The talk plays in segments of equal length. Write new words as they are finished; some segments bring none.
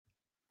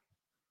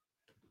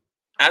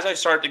as I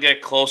start to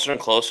get closer and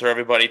closer,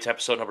 everybody, to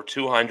episode number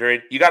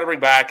 200, you got to bring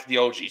back the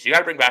OGs. You got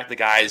to bring back the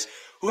guys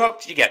who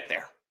helped you get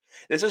there.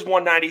 This is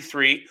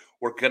 193.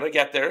 We're going to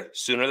get there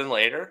sooner than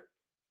later.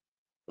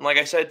 And like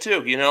I said,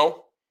 too,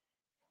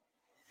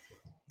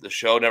 the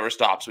show never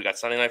stops. We got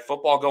Sunday Night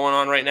Football going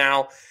on right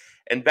now.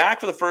 And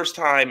back for the first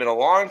time in a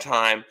long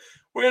time,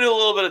 we're going to do a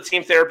little bit of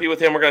team therapy with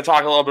him. We're going to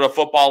talk a little bit of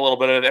football, a little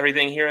bit of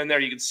everything here and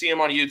there. You can see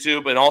him on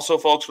YouTube. And also,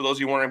 folks, for those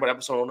of you wondering about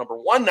episode number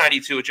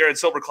 192 with Jared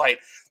Silverclite,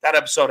 that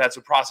episode had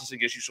some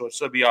processing issues, so it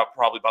should be up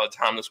probably by the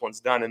time this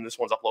one's done, and this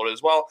one's uploaded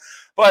as well.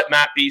 But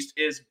Matt Beast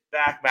is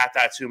back. Matt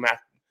Datsu, Matt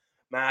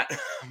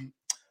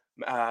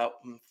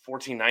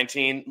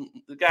 1419.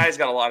 The guy's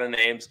got a lot of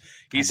names.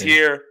 He's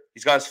here.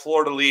 He's got his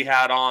Florida Lee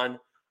hat on.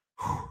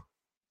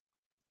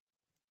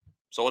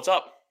 So what's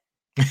up?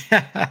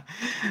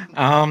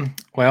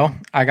 Well,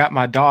 I got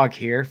my dog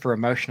here for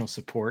emotional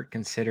support,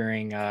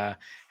 considering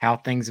how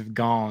things have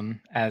gone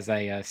as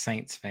a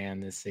Saints fan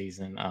this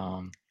season.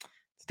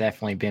 It's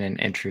definitely been an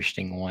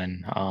interesting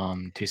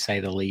one, to say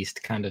the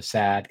least. Kind of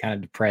sad, kind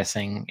of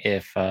depressing.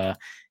 If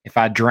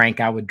I drank,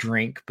 I would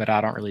drink, but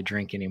I don't really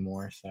drink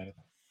anymore. So it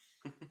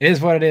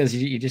is what it is.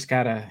 You just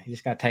gotta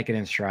take it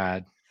in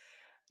stride.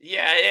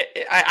 Yeah,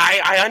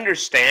 I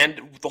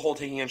understand the whole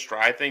taking in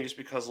stride thing, just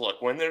because, look,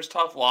 when there's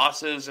tough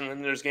losses and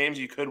then there's games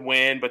you could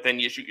win, but then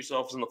you shoot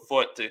yourselves in the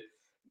foot to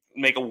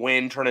make a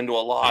win turn into a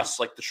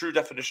loss, like the true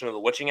definition of the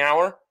witching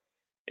hour,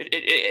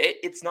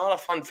 it's not a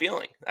fun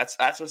feeling. That's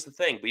just the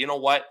thing. But you know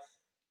what?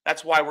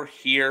 That's why we're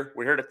here.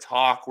 We're here to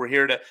talk. We're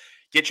here to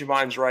get your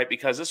minds right,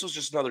 because this was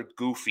just another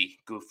goofy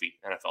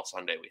NFL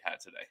Sunday we had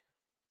today.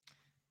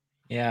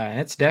 Yeah,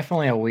 it's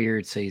definitely a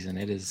weird season.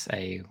 It is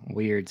a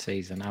weird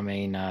season. I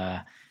mean,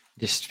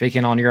 just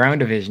speaking on your own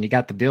division, you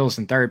got the Bills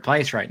in third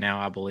place right now,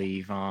 I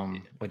believe,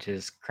 which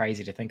is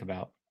crazy to think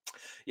about.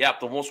 Yeah,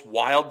 the most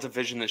wild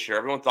division this year.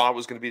 Everyone thought it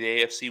was going to be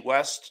the AFC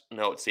West.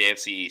 No, it's the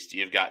AFC East.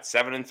 You've got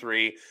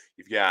 7-3.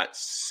 You've got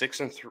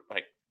 6-3.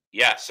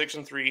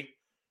 6-3.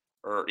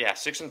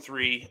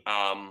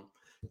 6-3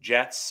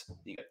 Jets.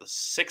 You got the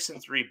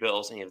 6-3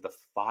 Bills, and you have the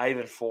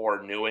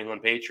 5-4 New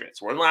England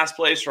Patriots. We're in last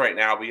place right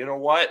now, but you know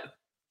what?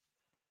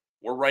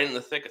 We're right in the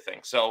thick of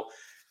things. So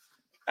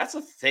that's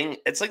the thing.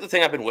 It's like the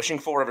thing I've been wishing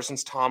for ever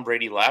since Tom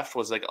Brady left,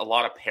 was like a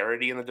lot of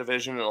parity in the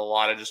division and a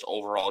lot of just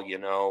overall,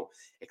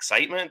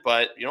 excitement.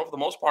 But, for the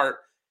most part,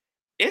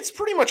 it's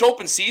pretty much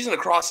open season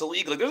across the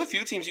league. Like, there's a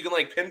few teams you can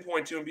like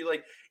pinpoint to and be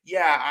like,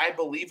 yeah, I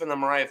believe in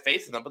them or I have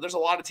faith in them. But there's a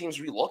lot of teams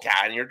we look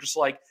at and you're just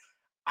like,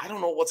 I don't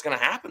know what's going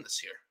to happen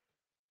this year.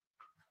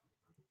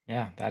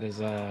 Yeah, that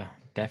is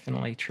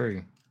definitely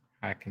true.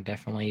 I can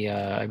definitely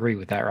agree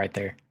with that right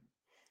there.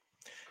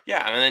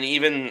 Yeah, and then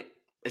even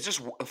it's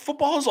just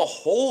football as a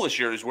whole this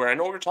year is where I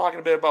know we were talking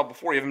a bit about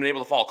before. You haven't been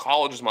able to follow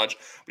college as much,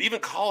 but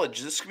even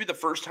college, this could be the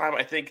first time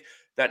I think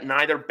that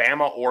neither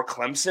Bama or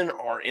Clemson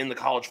are in the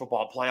college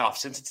football playoff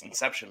since its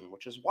inception,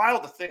 which is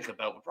wild to think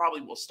about, but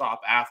probably will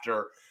stop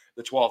after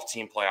the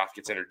 12-team playoff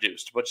gets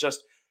introduced. But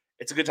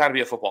it's a good time to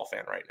be a football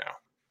fan right now.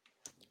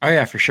 Oh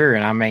yeah, for sure.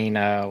 And I mean,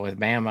 with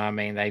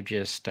Bama, they've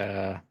just,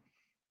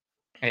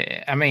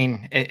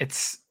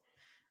 it's.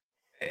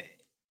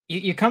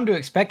 You come to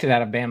expect it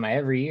out of Bama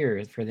every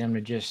year for them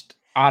to just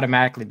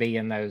automatically be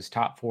in those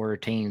top four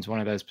teams, one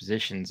of those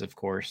positions. Of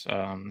course,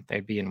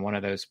 they'd be in one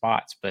of those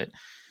spots, but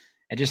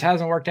it just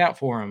hasn't worked out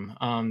for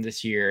them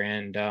this year.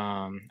 And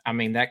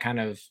that kind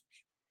of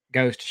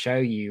goes to show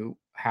you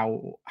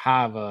how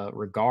high of a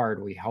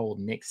regard we hold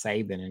Nick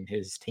Saban and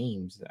his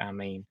teams. I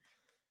mean,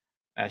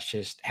 that's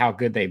just how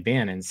good they've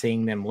been, and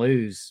seeing them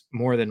lose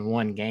more than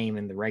one game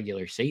in the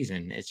regular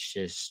season, it's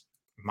just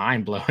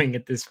mind blowing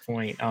at this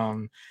point.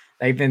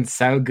 They've been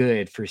so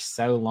good for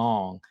so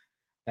long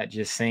that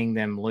just seeing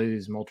them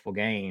lose multiple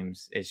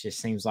games, it just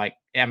seems like,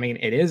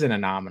 it is an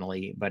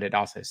anomaly, but it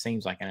also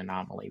seems like an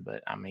anomaly.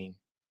 But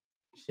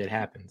shit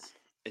happens.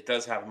 It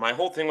does happen. My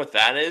whole thing with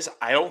that is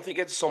I don't think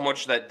it's so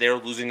much that they're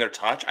losing their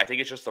touch. I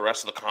think it's just the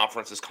rest of the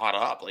conference is caught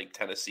up. Like,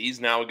 Tennessee's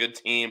now a good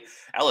team.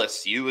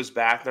 LSU is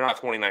back. They're not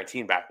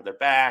 2019 back, but they're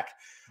back.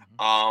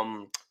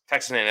 Mm-hmm.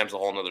 Texas A&M's a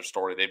whole nother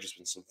story. They've just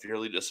been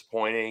severely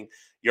disappointing.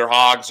 Your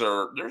Hogs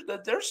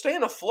they're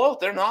staying afloat.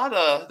 They're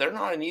not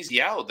an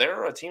easy out.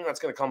 They're a team that's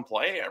going to come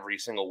play every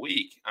single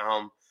week.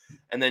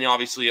 And then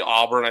obviously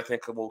Auburn, I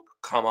think, will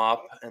come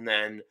up, and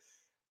then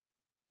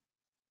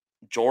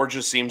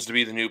Georgia seems to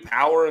be the new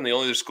power, and the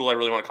only other school I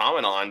really want to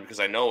comment on,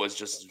 because I know is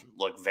just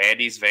like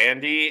Vandy's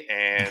Vandy,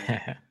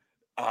 and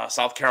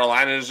South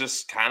Carolina is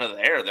just kind of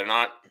there. They're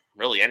not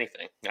really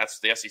anything. That's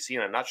the SEC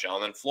in a nutshell.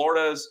 And then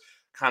Florida's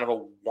kind of a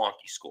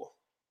wonky school.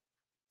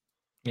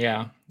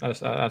 Yeah,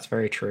 that's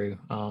very true.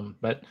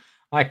 But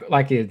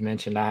like you had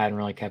mentioned, I hadn't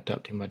really kept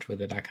up too much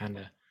with it. I kind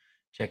of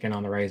check in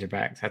on the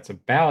Razorbacks. That's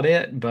about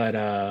it. But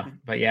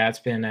yeah, it's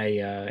been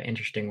a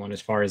interesting one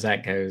as far as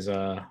that goes.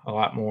 A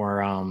lot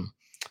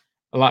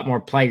more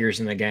players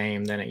in the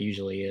game than it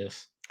usually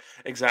is.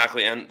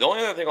 Exactly. And the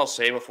only other thing I'll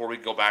say before we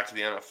go back to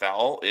the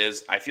NFL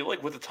is I feel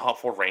like with the top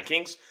four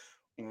rankings,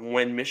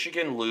 when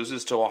Michigan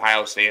loses to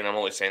Ohio State, and I'm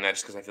only saying that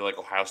just because I feel like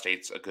Ohio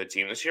State's a good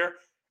team this year,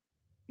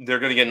 they're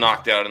going to get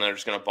knocked out and they're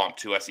just going to bump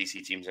 2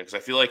 SEC teams in because I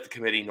feel like the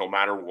committee, no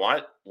matter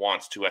what,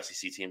 wants 2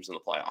 SEC teams in the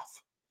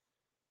playoff.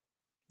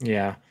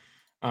 Yeah.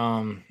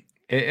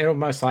 It'll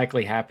most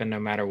likely happen no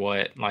matter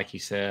what. Like you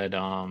said,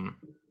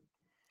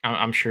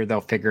 I'm sure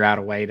they'll figure out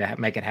a way to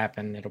make it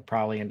happen. It'll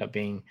probably end up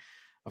being,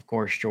 of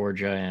course,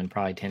 Georgia and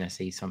probably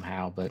Tennessee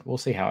somehow. But we'll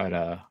see how it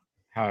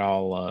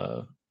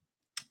all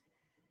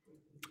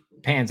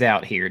pans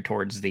out here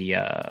towards the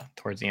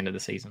end of the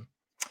season.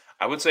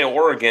 I would say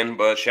Oregon,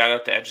 but shout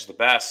out to Edge the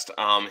Best.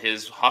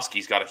 His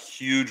Huskies got a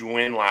huge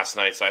win last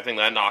night, so I think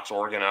that knocks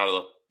Oregon out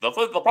of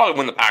the. They'll probably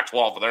win the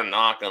Pac-12, but they're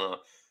not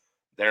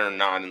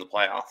in the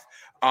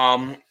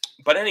playoff.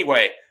 But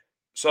anyway,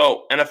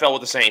 so NFL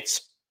with the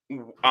Saints.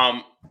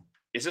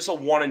 Is this a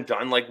one and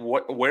done? Like,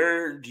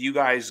 where do you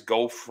guys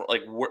go from?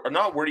 Like,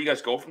 not where do you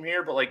guys go from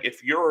here? But like,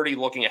 if you're already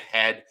looking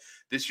ahead,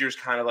 this year's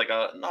kind of like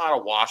not a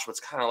wash, but it's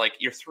kind of like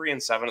you're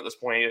 3-7 at this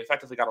point. You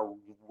effectively got to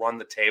run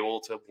the table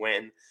to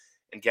win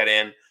and get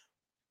in.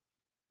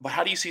 But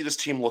how do you see this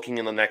team looking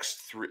in the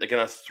next in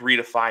a 3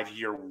 to 5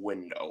 year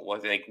window?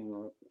 Like,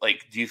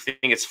 do you think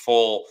it's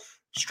full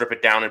strip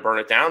it down and burn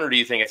it down, or do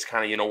you think it's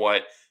kind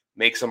of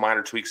make some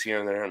minor tweaks here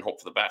and there and hope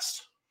for the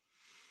best?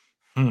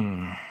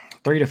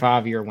 3 to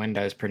 5 year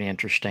window is pretty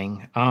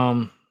interesting.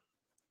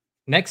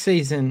 Next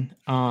season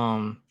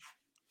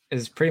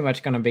is pretty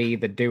much going to be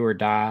the do or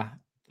die,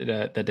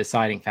 the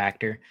deciding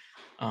factor.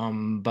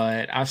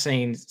 But I've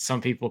seen some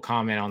people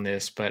comment on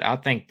this, but I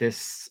think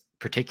this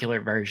particular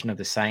version of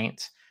the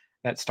Saints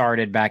that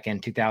started back in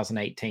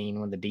 2018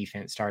 when the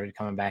defense started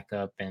coming back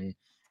up and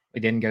we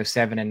didn't go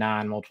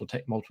 7-9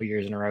 multiple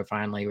years in a row.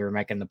 Finally, we were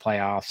making the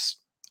playoffs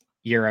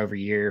year over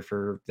year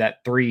for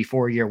that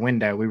 3-4 year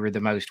window. We were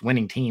the most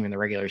winning team in the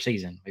regular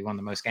season. We won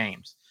the most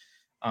games,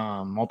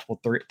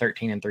 multiple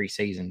 13-3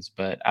 seasons.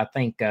 But I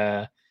think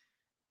that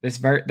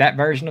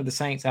version of the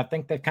Saints, I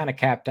think they've kind of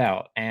capped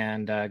out.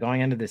 And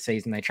going into the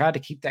season, they tried to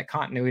keep that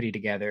continuity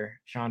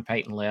together. Sean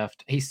Payton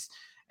left.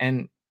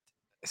 And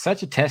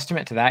such a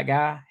testament to that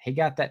guy. He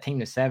got that team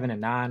to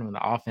 7-9 when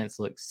the offense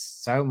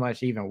looks so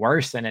much even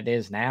worse than it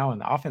is now,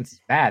 and the offense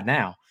is bad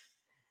now.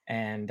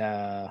 And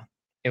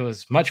it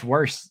was much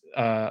worse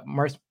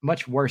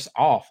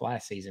off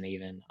last season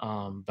even.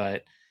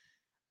 But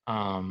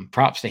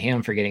props to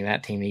him for getting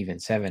that team even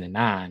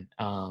 7-9.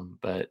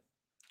 But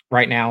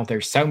right now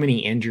there's so many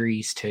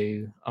injuries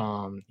too.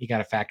 You got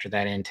to factor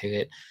that into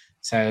it.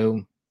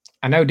 So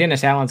I know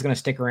Dennis Allen's going to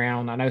stick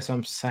around. I know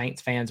some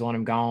Saints fans want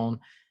him gone.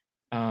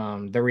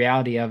 The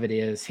reality of it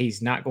is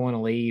he's not going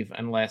to leave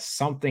unless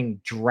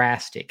something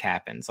drastic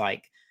happens.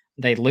 Like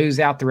they lose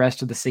out the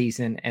rest of the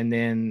season and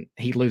then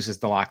he loses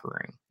the locker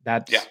room.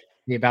 That's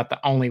about the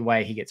only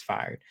way he gets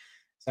fired.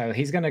 So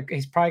he's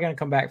probably gonna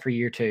come back for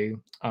year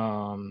 2.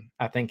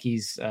 I think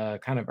he's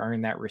kind of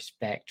earned that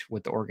respect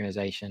with the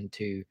organization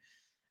to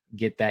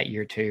get that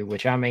year 2,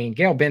 which I mean,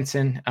 Gail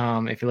Benson,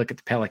 if you look at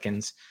the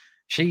Pelicans,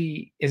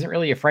 she isn't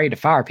really afraid to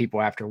fire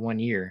people after 1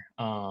 year.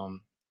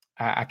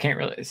 I can't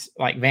really,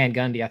 like Van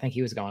Gundy, I think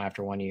he was gone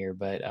after 1 year,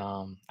 but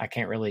I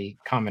can't really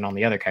comment on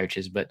the other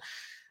coaches. But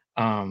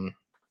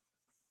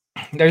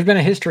there's been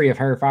a history of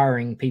her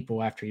firing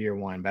people after year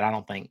 1, but I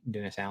don't think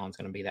Dennis Allen's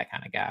going to be that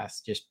kind of guy,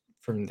 just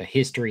from the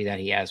history that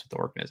he has with the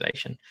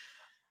organization.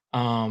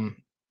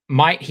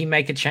 Might he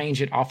make a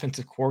change at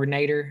offensive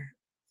coordinator?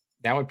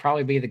 That would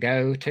probably be the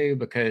go-to,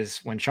 because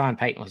when Sean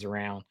Payton was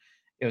around,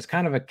 it was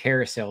kind of a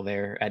carousel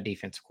there at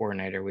defensive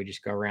coordinator. We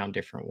just go around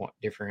different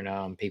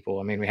people.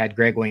 I mean, we had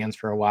Greg Williams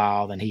for a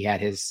while, then he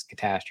had his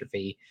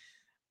catastrophe.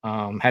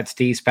 Had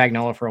Steve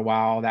Spagnuolo for a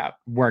while. That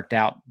worked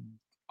out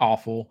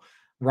awful.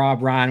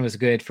 Rob Ryan was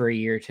good for a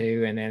year or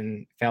two and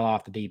then fell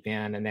off the deep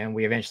end. And then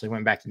we eventually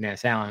went back to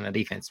Dennis Allen. The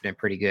defense has been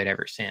pretty good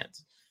ever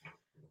since.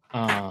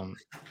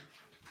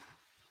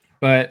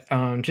 But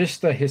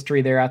just the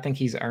history there, I think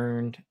he's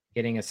earned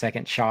getting a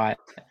second shot.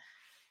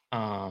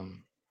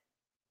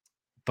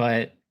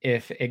 But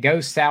if it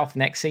goes south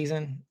next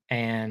season,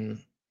 and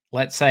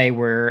let's say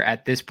we're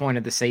at this point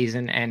of the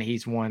season and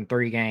he's won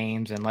 3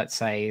 games, and let's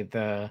say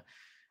the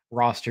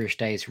roster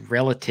stays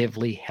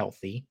relatively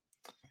healthy,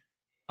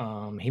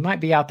 he might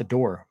be out the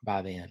door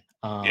by then.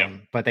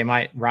 But they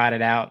might ride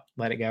it out,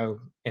 let it go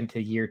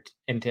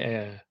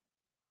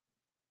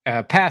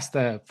past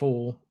the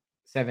full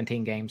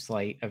 17 game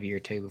slate of year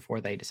 2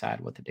 before they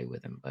decide what to do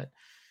with him. But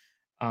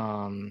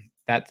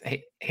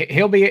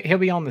he'll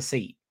be on the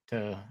seat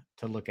to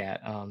look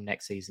at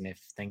next season if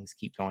things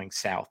keep going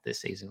south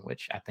this season,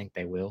 which I think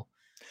they will.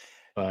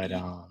 But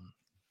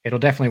it'll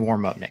definitely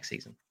warm up next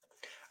season.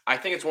 I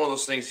think it's one of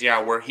those things,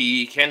 where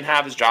he can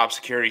have his job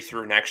security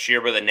through next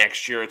year, but the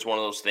next year it's one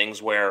of those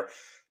things where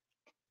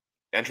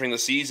entering the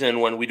season,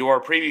 when we do our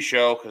preview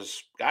show,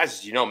 because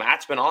guys,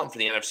 Matt's been on for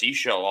the NFC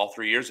show all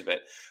 3 years of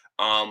it.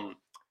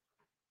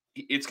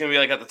 It's going to be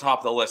like at the top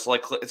of the list.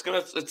 Like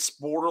it's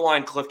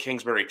borderline Cliff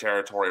Kingsbury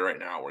territory right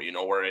now,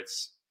 where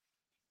this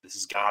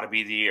has got to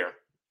be the year.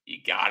 You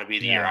got to be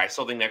the year. I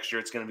still think next year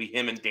it's going to be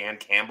him and Dan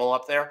Campbell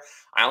up there.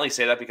 I only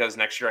say that because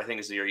next year I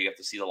think is the year you have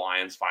to see the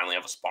Lions finally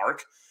have a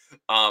spark.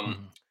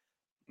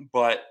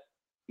 But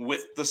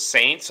with the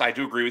Saints, I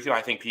do agree with you.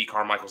 I think Pete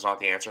Carmichael's not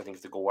the answer. I think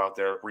if they go out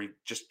there,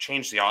 just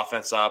change the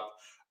offense up.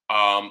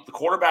 The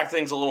quarterback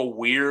thing's a little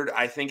weird.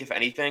 I think, if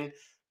anything,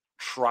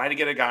 try to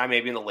get a guy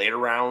maybe in the later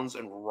rounds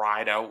and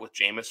ride out with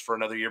Jameis for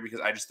another year, because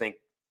I just think,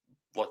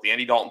 look, the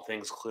Andy Dalton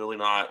thing's clearly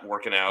not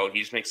working out. He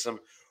just makes some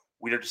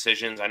weird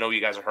decisions. I know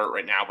you guys are hurt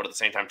right now, but at the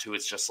same time, too,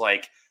 it's just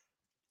like,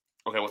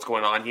 okay, what's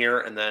going on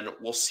here? And then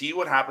we'll see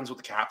what happens with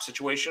the cap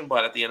situation.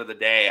 But at the end of the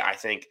day, I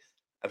think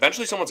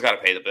eventually someone's got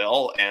to pay the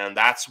bill, and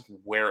that's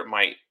where it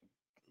might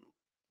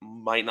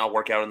not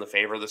work out in the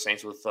favor of the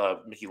Saints with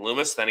Mickey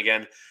Loomis. Then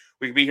again,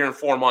 we could be here in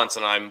 4 months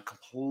and I'm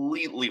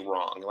completely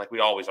wrong, like we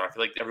always are. I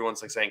feel like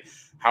everyone's like saying,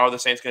 how are the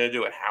Saints going to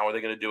do it? How are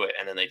they going to do it?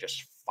 And then they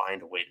just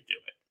find a way to do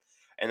it.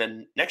 And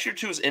then next year,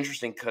 too, is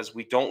interesting because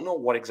we don't know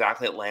what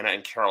exactly Atlanta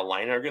and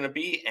Carolina are going to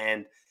be.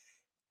 And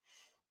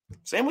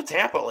same with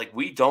Tampa. Like,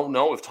 we don't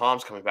know if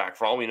Tom's coming back.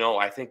 For all we know,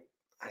 I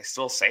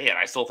still say it.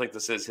 I still think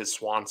this is his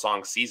swan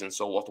song season.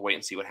 So we'll have to wait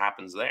and see what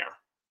happens there.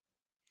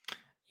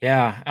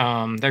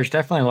 Yeah, there's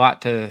definitely a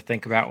lot to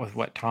think about with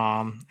what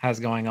Tom has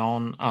going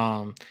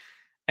on.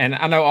 And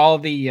I know all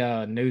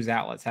the news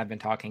outlets have been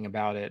talking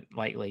about it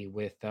lately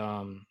with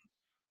Tom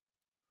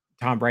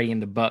Brady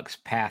and the Bucks'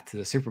 path to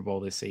the Super Bowl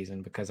this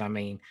season, because I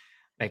mean,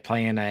 they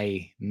play in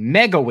a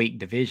mega weak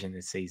division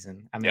this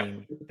season. I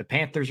mean, the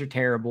Panthers are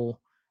terrible.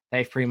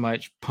 They've pretty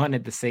much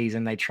punted the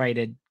season. They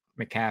traded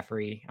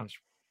McCaffrey.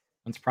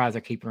 I'm surprised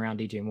they're keeping around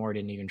DJ Moore.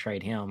 Didn't even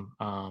trade him.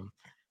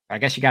 I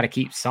guess you got to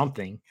keep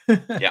something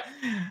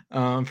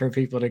for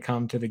people to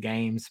come to the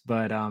games.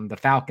 But the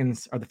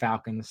Falcons are the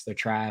Falcons. They're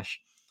trash.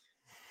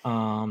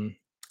 And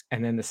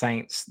then the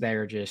Saints,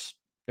 they're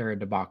a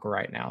debacle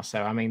right now.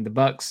 So, I mean, the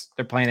Bucks,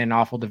 they're playing an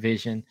awful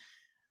division.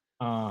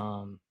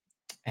 And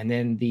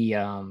then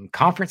the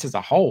conference as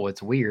a whole,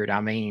 it's weird.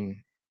 I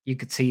mean, you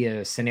could see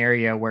a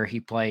scenario where he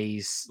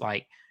plays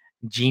like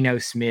Geno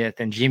Smith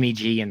and Jimmy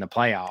G in the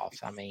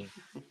playoffs. I mean,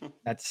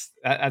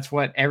 that's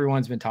what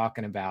everyone's been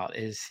talking about,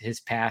 is his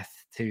path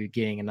to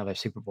getting another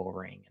Super Bowl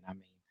ring. And I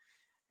mean,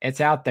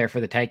 it's out there for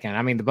the taking.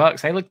 I mean, the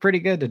Bucks, they look pretty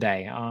good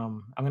today.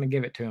 I'm going to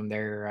give it to them.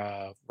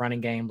 Their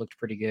running game looked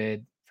pretty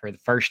good for the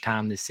first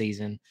time this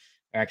season.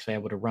 They're actually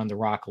able to run the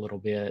rock a little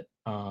bit.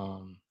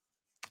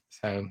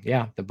 So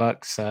yeah, the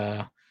Bucks,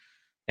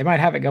 they might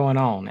have it going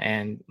on.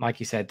 And like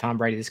you said, Tom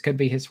Brady, this could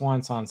be his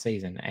swan song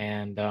season.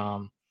 And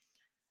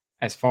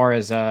as far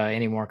as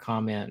any more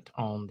comment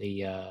on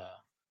the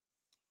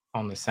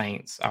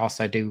Saints, I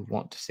also do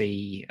want to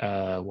see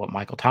what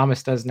Michael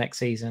Thomas does next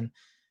season.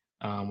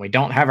 We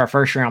don't have our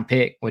first round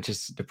pick, which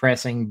is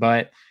depressing,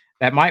 but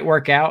that might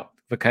work out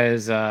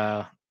because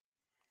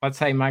let's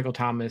say Michael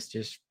Thomas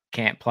just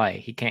can't play.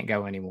 He can't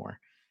go anymore.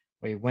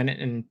 We went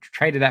and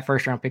traded that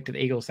first round pick to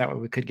the Eagles. That way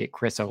we could get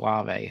Chris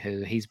Olave,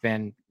 who he's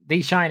been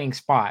the shining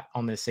spot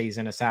on this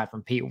season, aside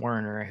from Pete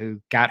Werner,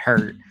 who got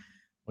hurt,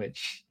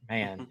 which,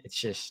 man, it's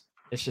just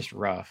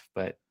rough.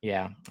 But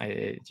yeah,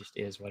 it just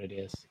is what it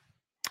is.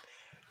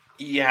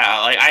 Yeah,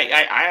 like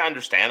I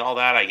understand all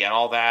that. I get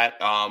all that.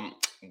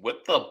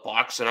 With the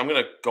Bucks, and I'm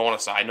gonna go on a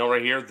side note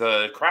right here.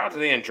 The crowd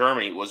today in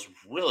Germany was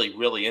really,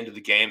 really into the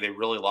game. They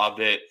really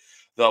loved it.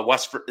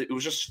 It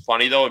was just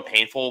funny though and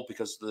painful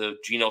because the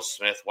Geno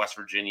Smith, West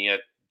Virginia,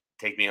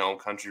 "Take Me Home,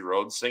 Country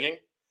Road" singing,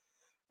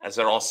 as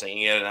they're all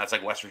singing it, and that's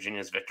like West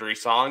Virginia's victory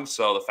song.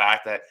 So the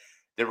fact that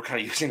they were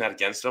kind of using that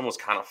against them was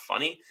kind of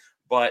funny.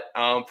 But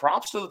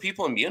props to the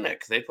people in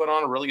Munich. They put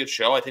on a really good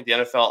show. I think the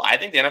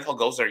NFL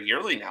goes there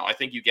yearly now. I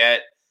think you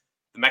get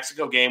the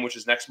Mexico game, which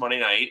is next Monday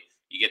night.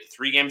 You get the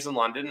 3 games in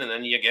London, and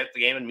then you get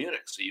the game in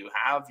Munich. So you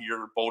have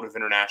your boat of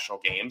international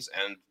games.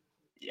 And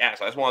yeah,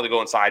 so I just wanted to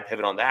go inside,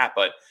 pivot on that.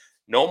 But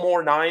no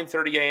more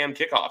 9:30 a.m.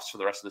 kickoffs for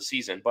the rest of the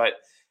season. But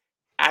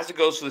as it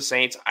goes for the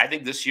Saints, I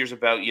think this year's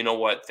about, you know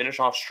what, finish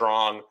off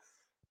strong.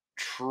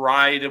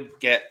 Try to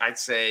get, I'd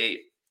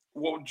say,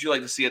 what would you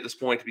like to see at this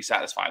point to be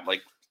satisfied?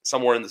 Like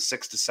somewhere in the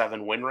 6 to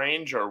 7 win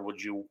range, or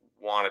would you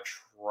want to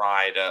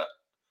try to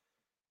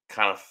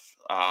kind of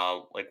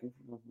like,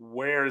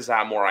 where is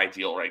that more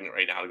ideal right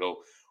now to go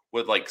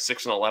with, like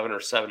 6-11 or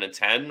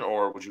 7-10,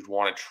 or would you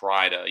want to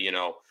try to, you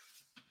know,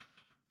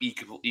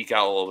 eke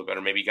out a little bit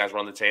better? Maybe you guys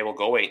run the table,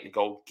 go 8 and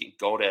go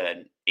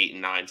to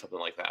 8-9, something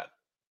like that.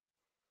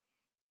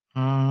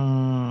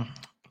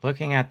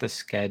 Looking at the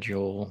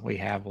schedule we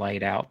have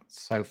laid out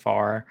so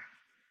far,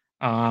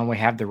 we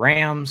have the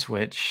Rams,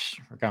 which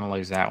we're going to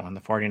lose that one.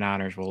 The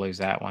 49ers will lose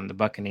that one. The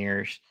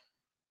Buccaneers,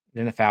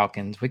 then the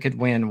Falcons. We could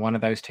win one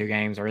of those 2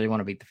 games. I really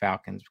want to beat the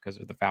Falcons because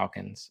of the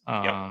Falcons.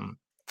 And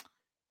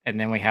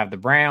then we have the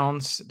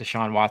Browns.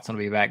 Deshaun Watson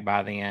will be back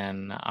by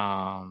then.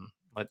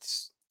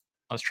 Let's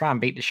try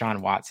and beat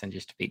Deshaun Watson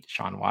just to beat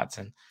Deshaun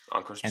Watson.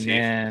 On Christmas Eve.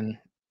 And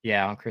then,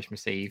 on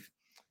Christmas Eve.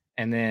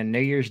 And then New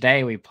Year's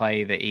Day, we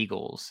play the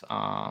Eagles.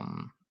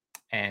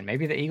 And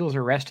maybe the Eagles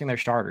are resting their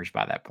starters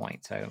by that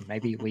point. So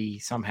maybe we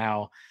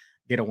somehow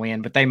get a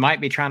win. But they might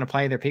be trying to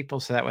play their people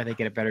so that way they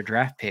get a better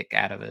draft pick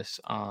out of us.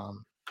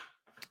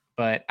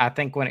 But I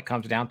think when it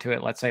comes down to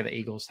it, let's say the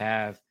Eagles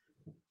have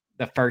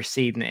the first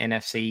seed in the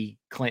NFC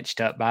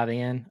clinched up by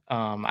then.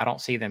 I don't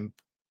see them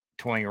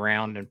toying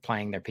around and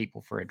playing their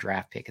people for a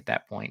draft pick at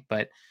that point.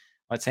 But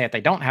let's say if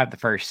they don't have the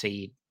first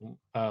seed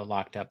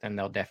locked up, then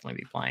they'll definitely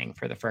be playing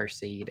for the first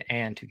seed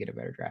and to get a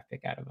better draft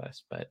pick out of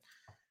us. But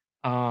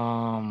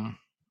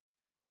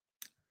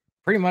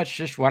pretty much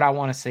just what I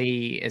want to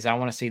see is I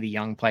want to see the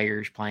young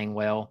players playing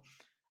well.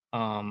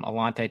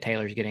 Alante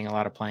Taylor's getting a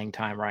lot of playing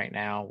time right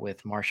now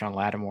with Marshawn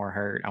Lattimore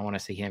hurt. I want to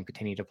see him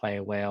continue to play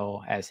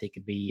well as he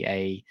could be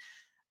a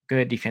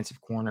good defensive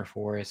corner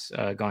for us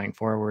going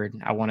forward.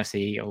 I want to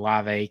see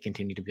Olave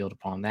continue to build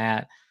upon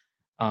that.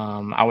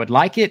 I would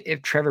like it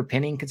if Trevor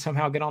Penning could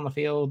somehow get on the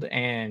field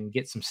and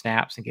get some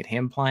snaps and get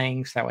him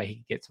playing so that way he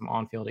could get some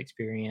on-field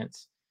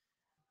experience.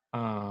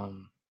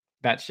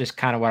 That's just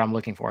kind of what I'm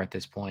looking for at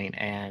this point.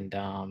 And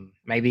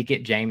maybe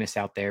get Jameis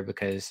out there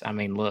because, I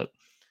mean, look,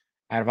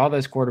 out of all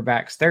those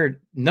quarterbacks,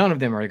 none of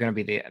them are going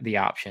to be the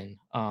option.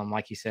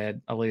 Like you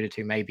said, alluded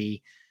to,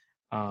 maybe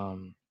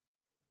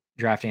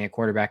drafting a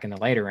quarterback in the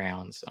later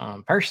rounds.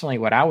 Personally,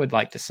 what I would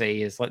like to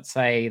see is, let's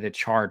say the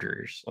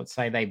Chargers, let's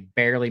say they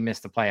barely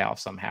missed the playoffs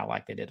somehow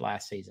like they did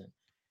last season.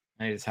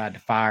 And they decided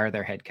to fire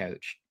their head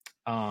coach.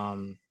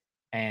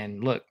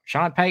 And look,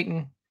 Sean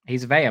Payton,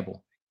 he's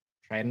available.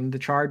 Trade him to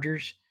the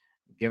Chargers,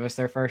 give us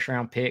their first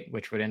round pick,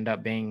 which would end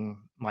up being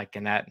like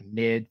in that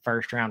mid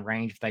first round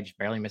range if they just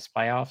barely miss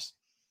playoffs.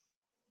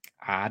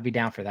 I'd be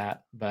down for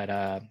that. But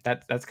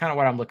that's kind of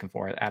what I'm looking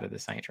for out of the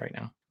Saints right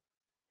now.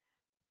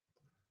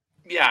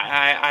 Yeah,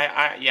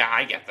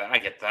 I get that. I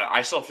get that.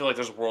 I still feel like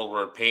there's a world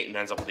where Peyton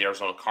ends up with the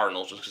Arizona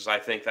Cardinals, just because I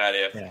think that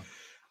if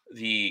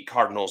the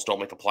Cardinals don't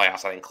make the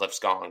playoffs, I think Cliff's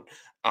gone.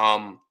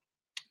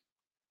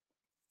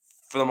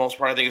 For the most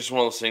part, I think it's just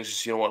one of those things.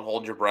 Just, you know what,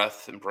 hold your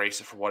breath, embrace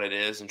it for what it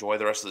is, enjoy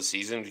the rest of the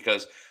season.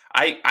 Because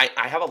I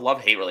have a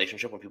love-hate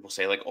relationship when people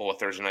say like, "Oh, a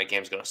Thursday night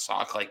game is going to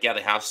suck." Like, yeah,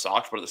 they have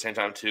sucked, but at the same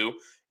time, too,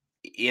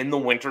 in the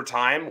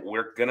wintertime,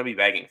 we're going to be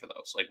begging for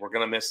those. Like, we're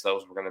going to miss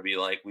those. We're going to be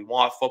like, we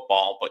want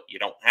football, but you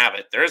don't have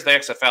it. There's the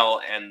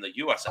XFL and the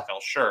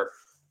USFL, sure,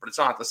 but it's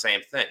not the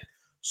same thing.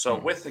 So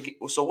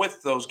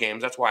with those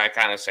games, that's why I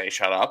kind of say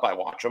shut up. I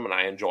watch them and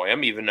I enjoy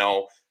them, even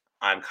though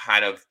I'm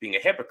kind of being a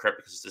hypocrite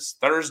because this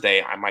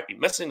Thursday I might be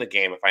missing the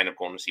game if I end up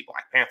going to see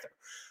Black Panther.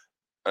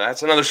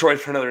 That's another story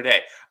for another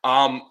day.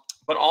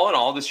 But all in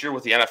all, this year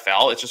with the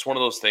NFL, it's just one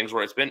of those things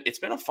where it's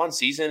been a fun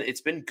season.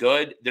 It's been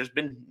good. There's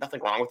been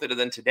nothing wrong with it. And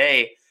then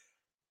today,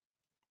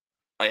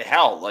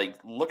 like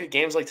look at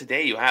games like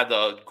today. You had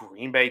the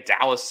Green Bay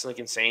Dallas like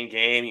insane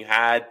game. You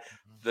had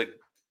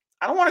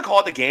I don't want to call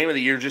it the game of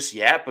the year just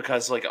yet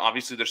because like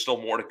obviously there's still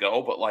more to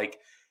go. But like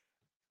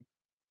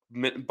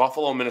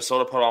Buffalo and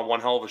Minnesota put on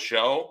one hell of a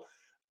show.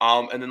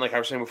 And then like I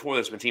was saying before,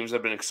 there's been teams that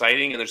have been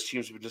exciting and there's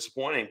teams that have been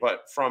disappointing.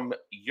 But from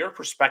your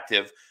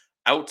perspective,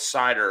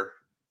 outsider.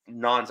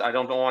 I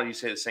don't want you to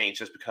say the Saints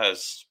just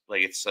because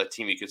like it's a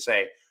team you could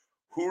say.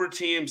 Who are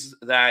teams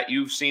that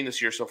you've seen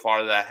this year so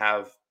far that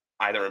have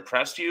either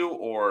impressed you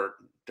or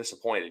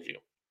disappointed you?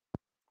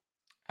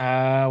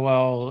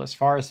 Well, as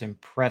far as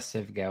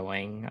impressive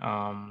going,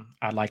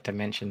 I'd like to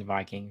mention the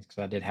Vikings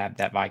because I did have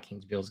that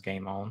Vikings-Bills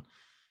game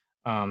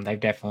on. They've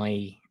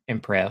definitely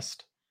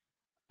impressed.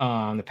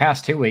 The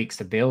past 2 weeks,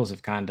 the Bills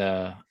have kind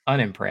of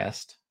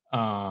unimpressed.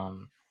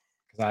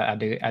 Because I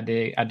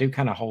do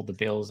kind of hold the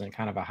Bills in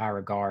kind of a high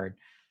regard.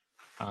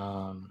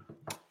 And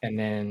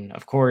then,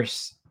 of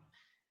course,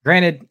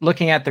 granted,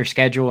 looking at their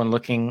schedule and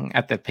looking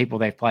at the people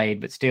they've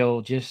played, but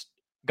still just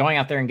going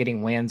out there and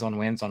getting wins on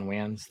wins on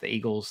wins. The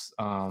Eagles,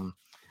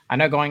 I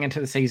know going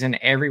into the season,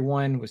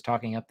 everyone was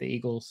talking up the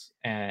Eagles,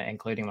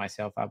 including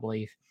myself, I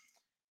believe.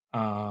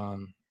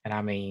 And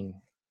I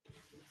mean,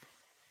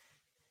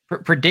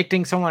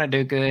 predicting someone to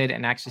do good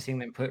and actually seeing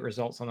them put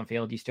results on the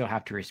field, you still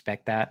have to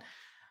respect that.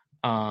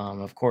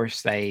 Of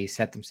course, they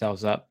set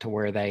themselves up to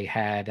where they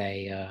had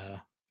a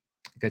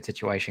good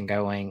situation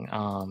going.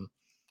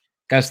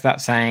 Goes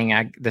without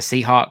saying, the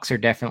Seahawks are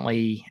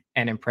definitely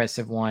an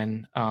impressive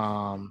one.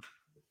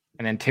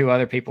 And then two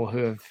other people who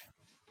have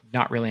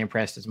not really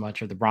impressed as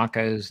much are the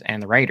Broncos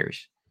and the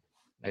Raiders.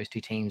 Those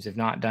two teams have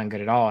not done good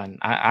at all. And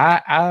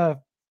I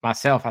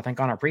myself, I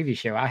think on our previous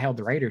show, I held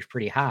the Raiders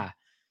pretty high.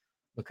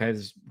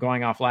 Because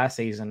going off last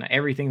season,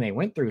 everything they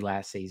went through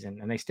last season,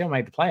 and they still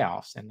made the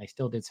playoffs, and they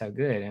still did so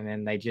good. And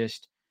then they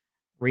just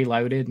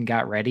reloaded and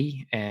got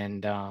ready,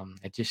 and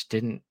it just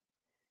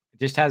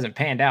hasn't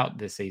panned out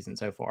this season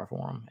so far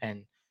for them.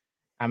 And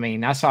I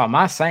mean, I saw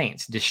my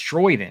Saints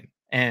destroy them,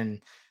 and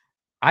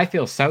I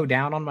feel so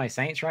down on my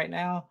Saints right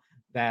now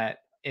that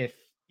if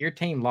your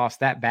team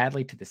lost that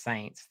badly to the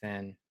Saints,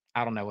 then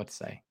I don't know what to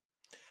say.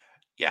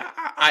 Yeah,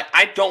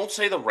 I don't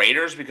say the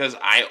Raiders because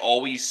I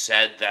always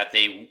said that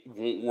they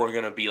were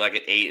going to be like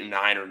an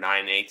 8-9 or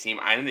 9-8 team.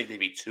 I didn't think they'd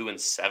be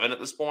 2-7 at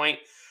this point.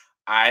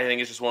 I think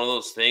it's just one of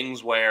those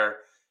things where,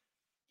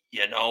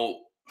 you know,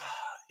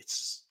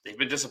 they've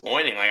been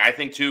disappointing. Like I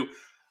think too,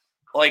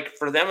 like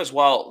for them as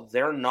well,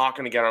 they're not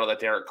going to get out of that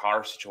Derek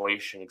Carr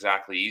situation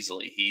exactly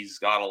easily. He's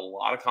got a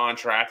lot of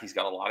contract. He's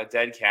got a lot of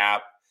dead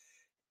cap.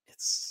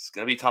 It's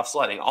going to be tough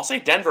sledding. I'll say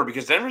Denver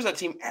because Denver's that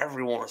team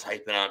everyone was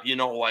hyping up. You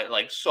know what?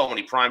 Like so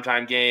many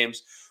primetime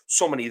games,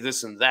 so many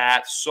this and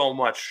that, so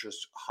much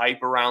just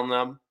hype around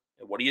them.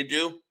 And what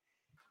do?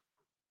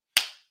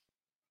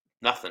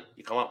 Nothing.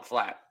 You come up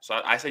flat. So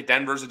I say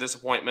Denver's a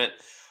disappointment.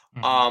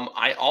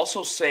 I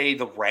also say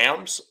the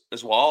Rams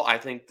as well. I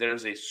think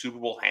there's a Super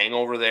Bowl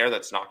hangover there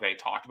that's not going to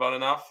be talked about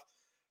enough,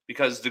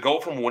 because to go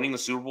from winning the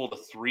Super Bowl to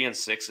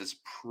 3-6 is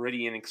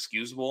pretty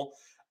inexcusable.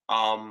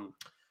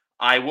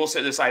 I will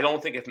say this: I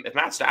don't think if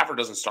Matt Stafford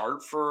doesn't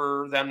start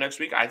for them next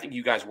week, I think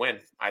you guys win.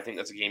 I think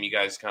that's a game you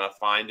guys kind of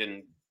find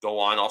and go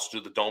on. Also,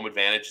 do the dome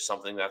advantage is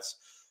something that's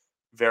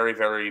very,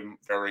 very,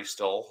 very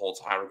still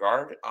holds high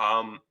regard.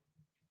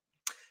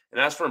 And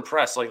as for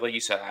impressed, like you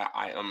said,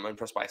 I'm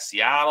impressed by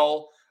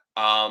Seattle.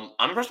 I'm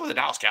impressed by the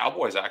Dallas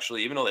Cowboys,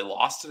 actually. Even though they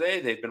lost today,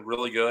 they've been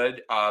really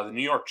good. The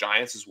New York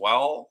Giants as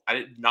well. I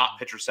did not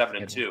picture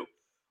 7-2.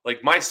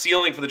 Like, my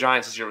ceiling for the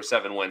Giants this year was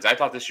 7 wins. I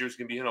thought this year was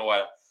going to be,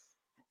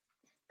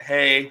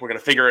 hey, we're going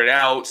to figure it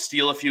out,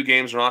 steal a few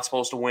games we're not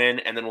supposed to win,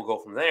 and then we'll go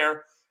from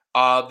there.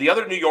 The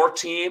other New York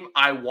team,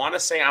 I want to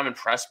say I'm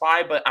impressed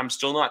by, but I'm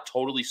still not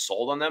totally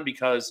sold on them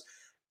because –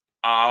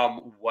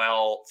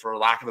 well, for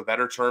lack of a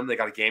better term, they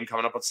got a game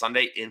coming up on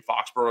Sunday in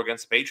Foxborough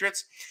against the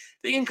Patriots.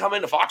 They can come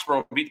into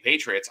Foxborough and beat the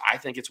Patriots. I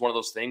think it's one of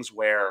those things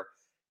where,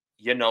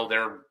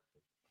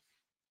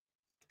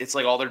 it's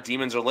like all their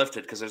demons are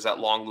lifted because there's that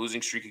long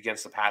losing streak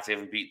against the Pats. They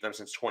haven't beaten them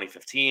since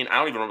 2015. I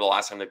don't even remember the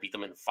last time they beat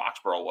them in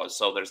Foxborough was.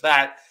 So there's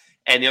that.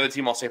 And the other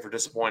team I'll say for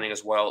disappointing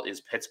as well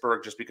is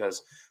Pittsburgh, just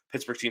because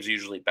Pittsburgh teams are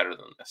usually better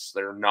than this.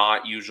 They're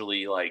not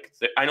usually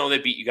I know they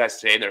beat you guys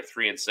today and they're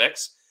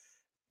 3-6.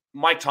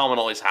 Mike Tomlin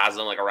always has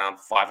them around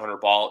 500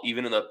 ball,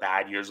 even in the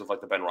bad years of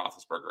the Ben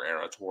Roethlisberger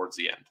era towards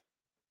the end.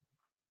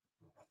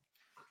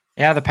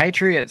 Yeah, the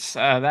Patriots,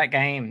 that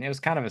game, it was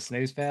kind of a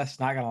snooze fest,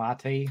 not going to lie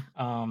to you.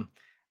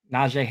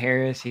 Najee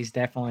Harris, he's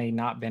definitely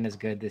not been as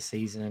good this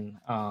season.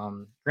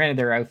 Granted,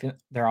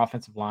 their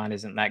offensive line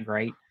isn't that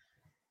great.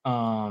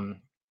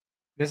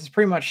 This is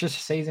pretty much just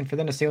a season for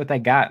them to see what they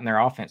got in their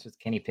offense with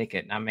Kenny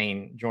Pickett. I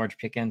mean, George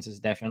Pickens has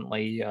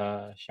definitely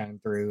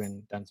shown through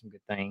and done some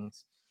good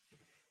things.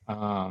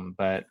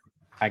 But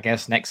I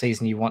guess next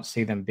season you want to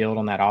see them build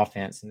on that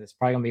offense, and it's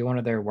probably going to be one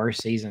of their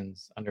worst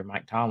seasons under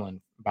Mike Tomlin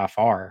by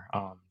far,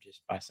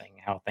 just by seeing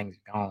how things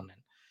have gone.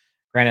 And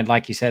granted,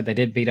 like you said, they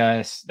did beat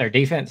us. Their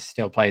defense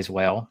still plays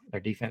well. Their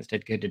defense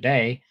did good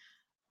today.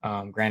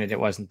 Granted, it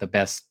wasn't the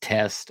best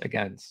test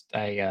against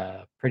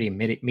a pretty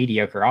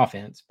mediocre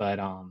offense, but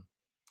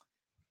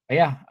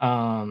yeah,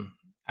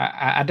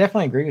 I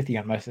definitely agree with you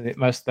on most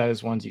of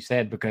those ones you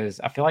said, because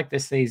I feel like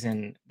this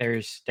season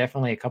there's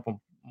definitely a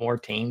couple more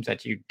teams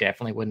that you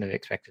definitely wouldn't have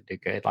expected to do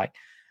good. Like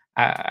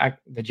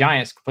the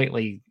Giants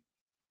completely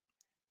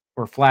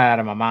were flat out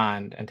of my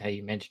mind until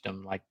you mentioned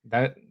them. Like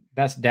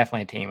that's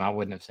definitely a team I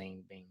wouldn't have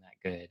seen being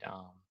that good.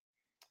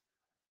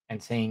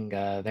 And seeing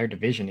their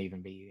division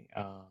even be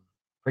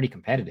pretty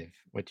competitive,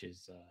 which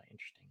is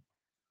interesting.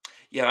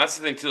 Yeah, that's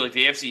the thing too.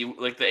 The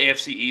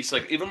AFC East,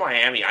 even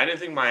Miami. I didn't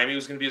think Miami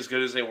was going to be as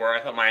good as they were.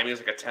 I thought Miami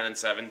was a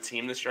 10-7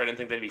 team this year. I didn't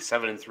think they'd be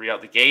 7-3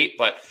 out the gate.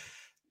 But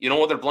you know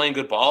what? They're playing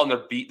good ball, and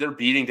they're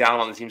beating down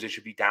on the teams they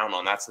should be down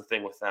on. That's the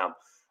thing with them.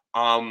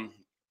 And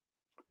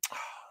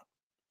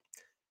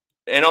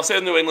I'll say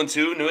with New England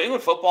too. New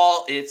England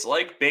football, it's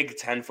like Big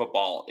Ten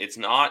football. It's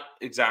not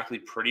exactly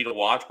pretty to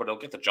watch, but it'll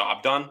get the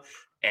job done.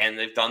 And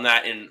they've done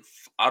that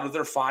out of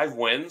their 5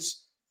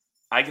 wins.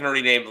 I can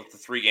already name the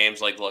 3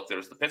 games. Look, there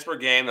was the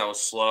Pittsburgh game that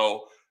was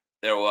slow.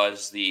 There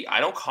was I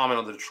don't comment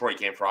on the Detroit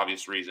game for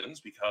obvious reasons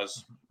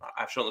because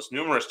I've shown this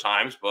numerous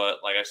times, but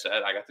like I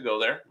said, I got to go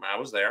there. I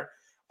was there.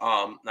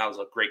 That was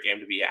a great game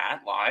to be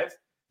at live.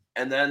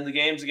 And then the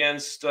games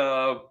against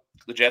the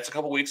Jets a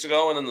couple weeks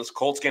ago, and then this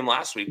Colts game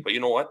last week. But you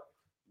know what?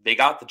 They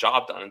got the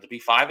job done. And to be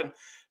 5, and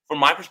from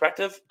my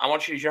perspective, I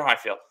want you to hear how I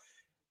feel.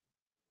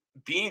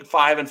 Being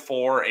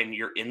 5-4 and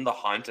you're in the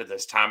hunt at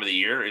this time of the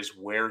year is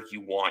where you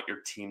want your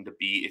team to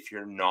be if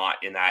you're not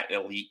in that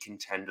elite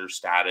contender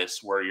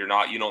status, where you're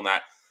not, in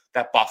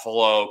that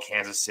Buffalo,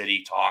 Kansas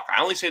City talk.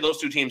 I only say those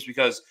 2 teams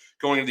because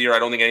going into the year, I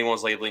don't think anyone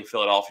was labeling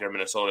Philadelphia or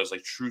Minnesota as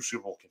true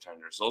Super Bowl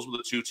contenders. Those were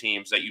the 2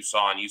 teams that you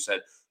saw and you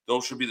said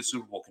those should be the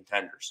Super Bowl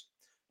contenders.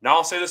 Now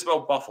I'll say this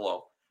about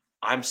Buffalo.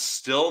 I'm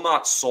still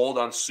not sold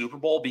on Super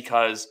Bowl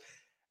because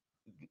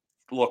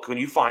look, when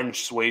you find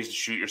ways to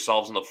shoot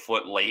yourselves in the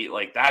foot late,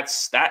 that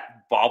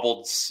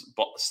bobbled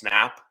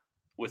snap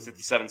with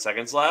 57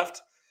 seconds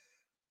left,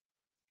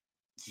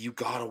 you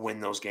got to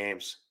win those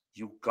games.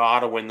 You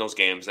got to win those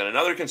games. And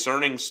another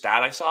concerning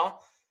stat I saw,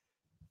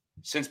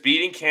 since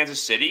beating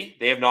Kansas City,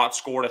 they have not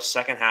scored a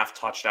second half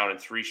touchdown in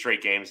 3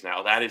 straight games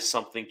now. That is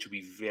something to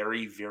be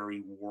very,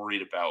 very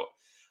worried about.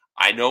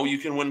 I know you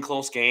can win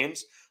close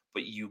games,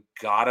 but you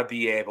got to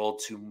be able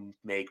to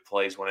make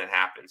plays when it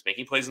happens.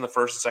 Making plays in the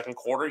first and second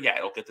quarter, yeah,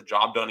 it'll get the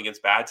job done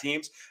against bad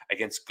teams.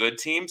 Against good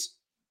teams,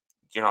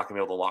 you're not going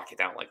to be able to lock it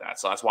down like that.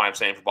 So that's why I'm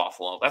saying for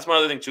Buffalo. That's my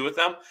other thing, too, with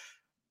them.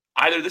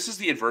 Either this is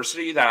the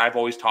adversity that I've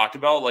always talked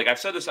about. I've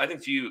said this, I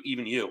think, to you,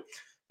 even you,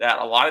 that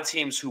a lot of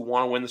teams who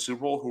want to win the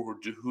Super Bowl,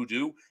 who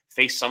do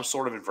face some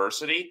sort of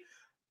adversity,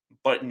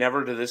 but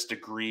never to this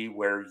degree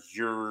where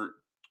you're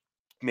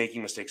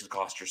making mistakes that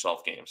cost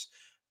yourself games.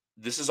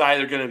 This is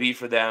either going to be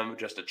for them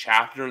just a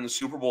chapter in the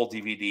Super Bowl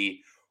DVD,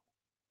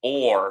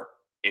 or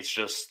it's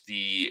just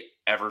the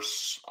ever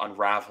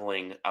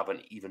unraveling of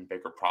an even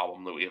bigger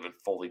problem that we haven't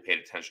fully paid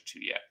attention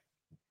to yet.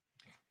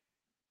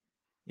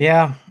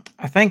 Yeah,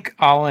 I think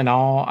all in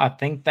all, I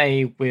think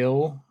they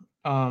will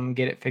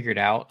get it figured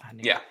out. I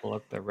need to pull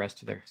up the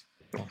rest of their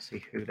schedule and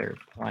see who they're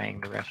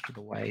playing the rest of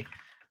the way.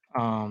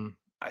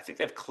 I think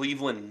they have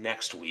Cleveland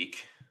next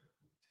week.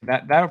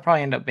 That'll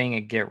probably end up being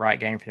a get right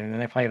game for them. Then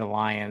they play the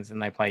Lions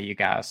and they play you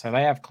guys. So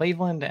they have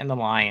Cleveland and the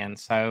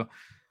Lions. So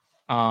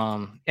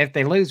if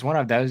they lose one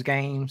of those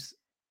games,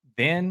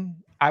 then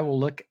I will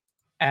look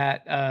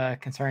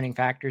at concerning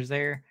factors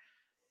there.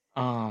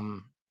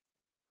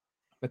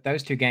 But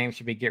those two games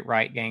should be get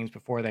right games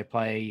before they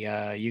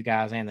play you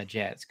guys and the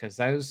Jets, because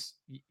those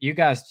you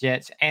guys,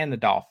 Jets, and the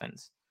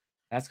Dolphins.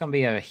 That's going to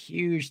be a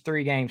huge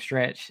 3-game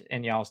stretch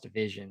in y'all's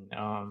division.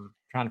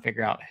 Trying to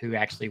figure out who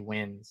actually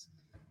wins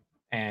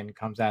and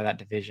comes out of that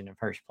division in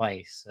first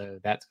place. So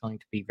that's going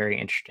to be very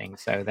interesting.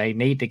 So they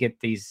need to get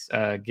these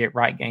get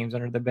right games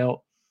under the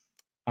belt.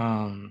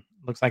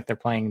 Looks like they're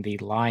playing the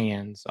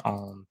Lions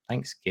on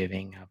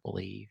Thanksgiving, I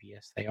believe.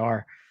 Yes, they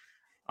are.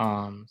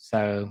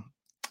 So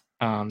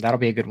that'll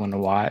be a good one to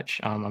watch.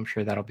 I'm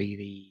sure that'll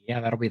be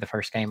the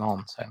first game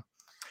on. So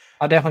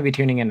I'll definitely be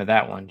tuning into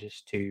that one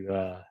just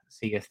to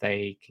see if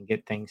they can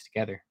get things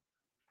together.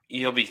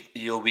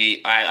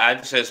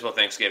 I've said this about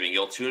Thanksgiving.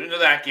 You'll tune into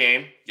that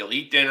game. You'll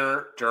eat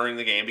dinner during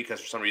the game because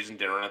for some reason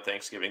dinner on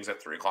Thanksgiving is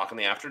at 3:00 in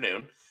the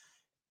afternoon.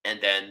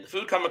 And then the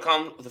food coma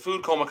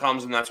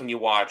comes, and that's when you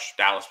watch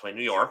Dallas play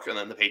New York. And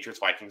then the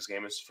Patriots-Vikings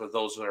game is for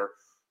those that are,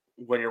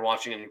 when you're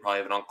watching and you probably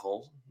have an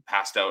uncle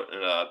passed out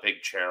in a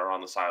big chair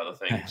on the side of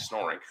the thing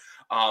snoring.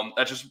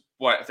 That's just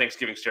what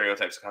Thanksgiving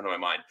stereotypes come to my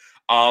mind.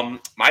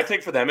 My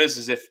thing for them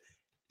is if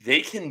they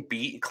can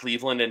beat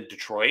Cleveland and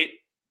Detroit,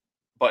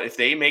 but if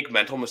they make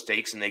mental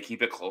mistakes and they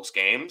keep it close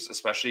games,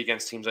 especially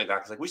against teams like that,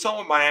 because like we saw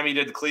what Miami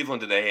did to Cleveland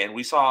today, and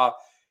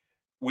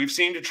we've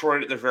seen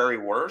Detroit at their very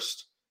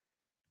worst.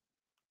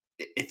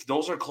 If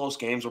those are close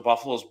games where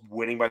Buffalo's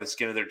winning by the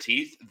skin of their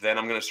teeth, then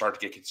I'm going to start to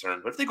get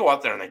concerned. But if they go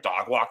out there and they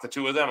dog walk the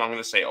two of them, I'm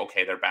going to say,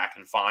 okay, they're back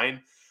and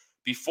fine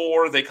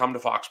before they come to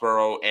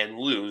Foxborough and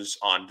lose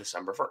on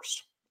December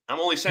 1st. I'm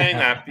only saying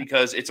that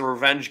because it's a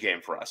revenge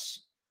game for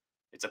us.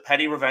 It's a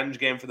petty revenge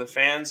game for the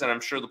fans, and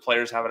I'm sure the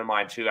players have it in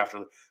mind too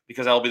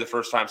because that'll be the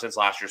first time since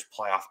last year's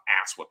playoff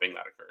ass whipping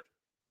that occurred.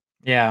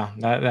 Yeah,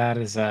 that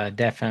is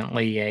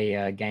definitely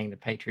a game the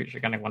Patriots are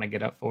going to want to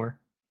get up for.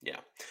 Yeah.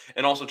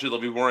 And also, too, they'll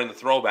be wearing the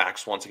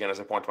throwbacks once again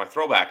as I point to my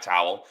throwback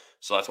towel.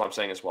 So that's what I'm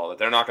saying as well, that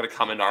they're not going to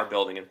come into our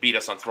building and beat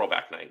us on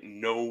throwback night.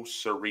 No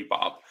sirree,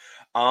 Bob.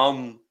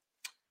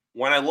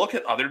 When I look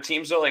at other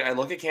teams, though, like I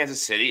look at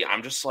Kansas City,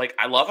 I'm just like,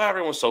 I love how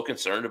everyone's so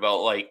concerned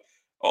about, like,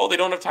 oh, they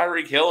don't have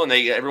Tyreek Hill, and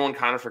everyone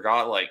kind of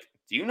forgot, like,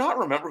 do you not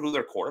remember who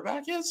their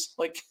quarterback is?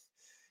 Like,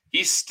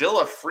 he's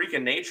still a freak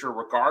of nature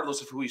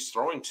regardless of who he's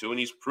throwing to, and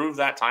he's proved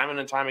that time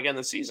and time again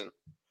this season.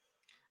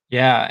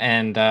 Yeah,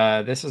 and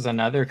this is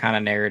another kind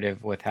of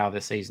narrative with how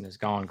this season has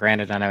gone.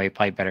 Granted, I know he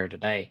played better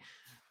today.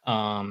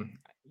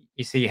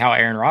 You see how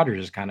Aaron Rodgers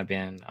has kind of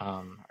been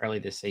early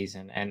this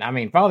season. And, I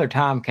mean, Father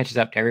Time catches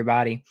up to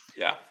everybody.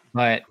 Yeah.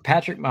 But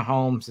Patrick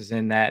Mahomes is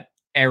in that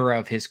era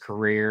of his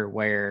career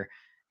where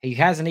he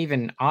hasn't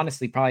even,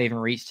 honestly, probably even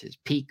reached his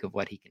peak of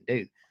what he can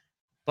do.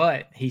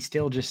 But he's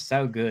still just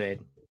so good.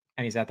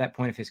 And he's at that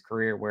point of his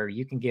career where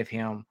you can give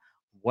him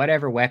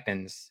whatever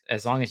weapons,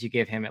 as long as you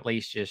give him at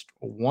least just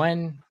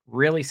one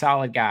really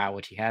solid guy,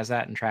 which he has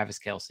that in Travis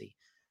Kelce.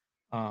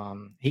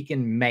 He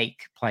can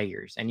make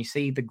players. And you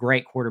see the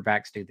great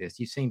quarterbacks do this.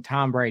 You've seen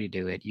Tom Brady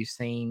do it. You've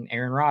seen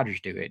Aaron Rodgers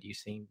do it. You've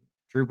seen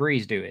Drew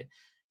Brees do it.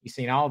 You've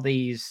seen all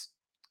these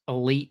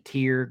elite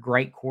tier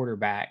great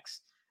quarterbacks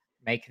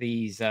make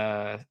these these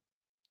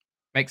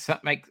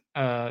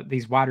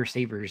wide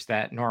receivers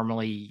that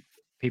normally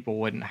people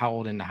wouldn't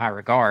hold in the high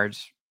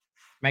regards,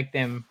 make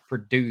them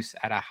produce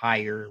at a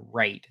higher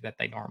rate that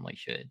they normally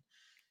should.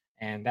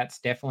 And that's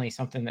definitely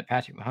something that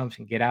Patrick Mahomes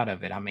can get out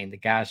of it. I mean, the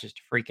guy's just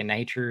a freak of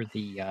nature.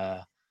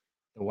 The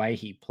way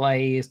he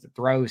plays, the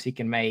throws he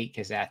can make,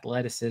 his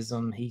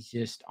athleticism, he's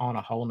just on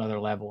a whole nother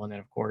level. And then,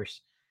 of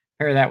course,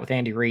 pair that with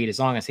Andy Reid. As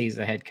long as he's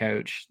the head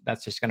coach,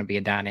 that's just going to be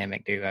a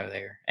dynamic duo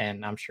there.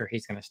 And I'm sure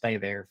he's going to stay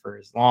there for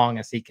as long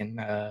as he can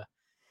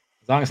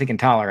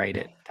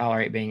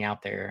tolerate being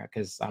out there.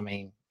 Because, I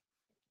mean,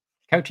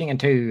 coaching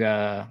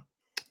into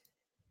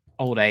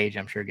old age,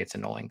 I'm sure gets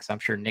annoying. Because I'm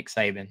sure Nick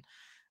Saban,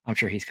 I'm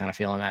sure he's kind of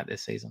feeling that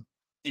this season.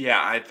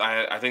 Yeah,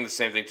 I think the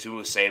same thing too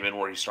with Saban,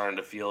 where he's starting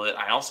to feel it.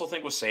 I also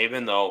think with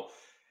Saban, though,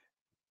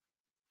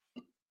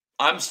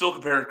 I'm still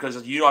compared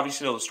because you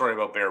obviously know the story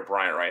about Bear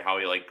Bryant, right? How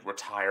he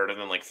retired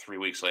and then 3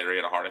 weeks later he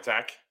had a heart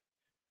attack.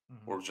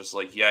 Mm-hmm. Where it's just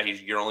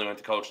you're only meant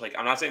to coach.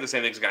 I'm not saying the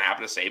same thing's going to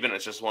happen to Saban.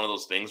 It's just one of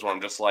those things where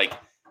I'm just like,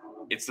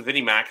 it's the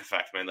Vinnie Mac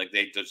effect, man.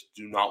 They just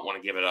do not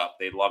want to give it up.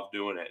 They love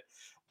doing it.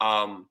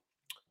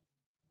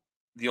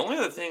 The only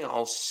other thing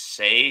I'll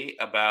say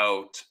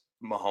about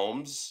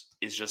Mahomes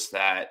is just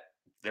that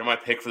they're my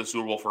pick for the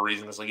Super Bowl for a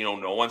reason. It's like,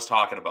 no one's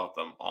talking about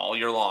them all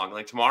year long.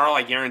 Like tomorrow,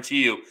 I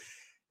guarantee you,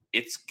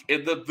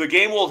 the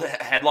game will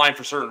headline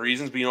for certain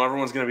reasons, but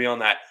everyone's going to be on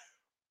that.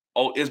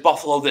 Oh, is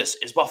Buffalo this?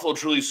 Is Buffalo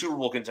truly a Super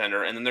Bowl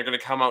contender? And then they're going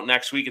to come out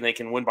next week and they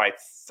can win by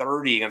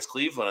 30 against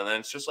Cleveland. And then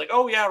it's just like,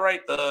 oh yeah,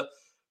 right.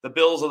 The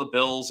Bills are the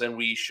Bills, and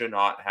we should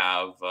not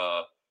have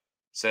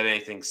said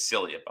anything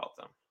silly about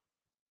them.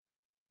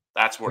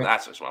 That's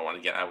just what I want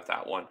to get at with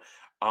that one.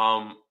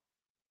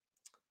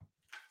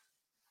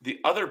 The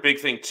other big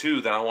thing,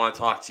 too, that I want to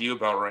talk to you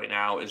about right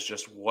now is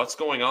just what's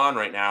going on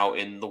right now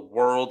in the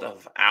world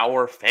of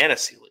our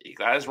fantasy league.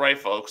 That is right,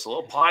 folks. A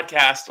little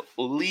podcast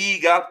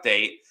league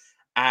update,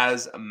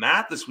 as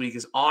Matt this week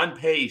is on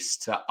pace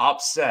to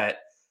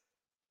upset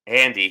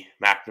Andy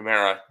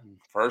McNamara,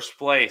 first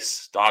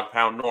place, Dog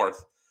Pound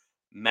North.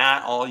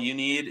 Matt, all you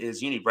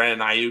need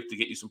Brandon Ayuk to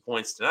get you some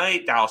points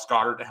tonight, Dallas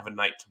Goedert to have a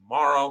night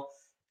tomorrow,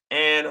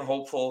 and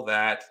hopeful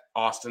that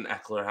Austin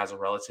Eckler has a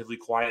relatively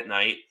quiet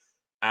night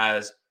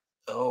as,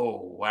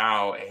 oh,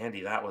 wow,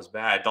 Andy, that was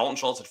bad. Dalton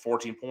Schultz had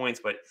 14 points,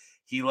 but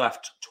he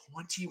left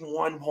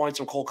 21 points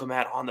from Cole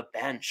Kmet on the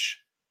bench.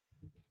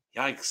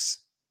 Yikes.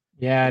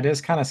 Yeah, it is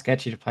kind of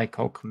sketchy to play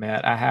Cole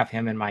Kmet. I have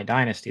him in my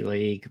Dynasty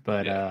League,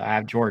 but I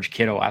have George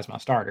Kittle as my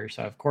starter.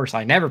 So, of course,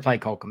 I never play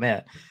Cole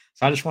Kmet.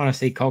 So I just want to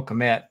see Cole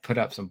Kmet put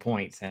up some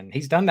points. And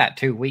he's done that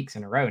 2 weeks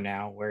in a row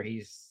now where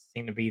he's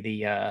seemed to be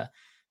the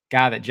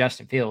guy that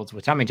Justin Fields,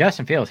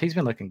 Justin Fields, he's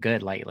been looking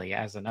good lately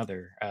as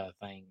another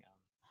thing.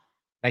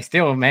 They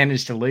still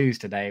managed to lose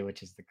today,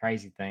 which is the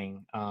crazy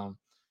thing.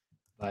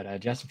 But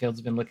Justin Fields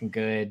has been looking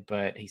good,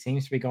 but he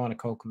seems to be going to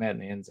Cole Kmet in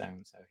the end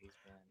zone. So he's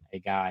been a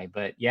guy.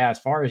 But yeah, as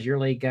far as your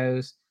league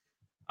goes,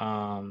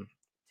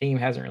 team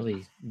hasn't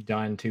really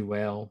done too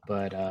well,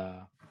 but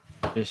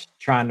just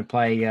trying to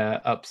play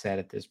upset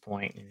at this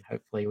point, and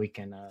hopefully we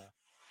can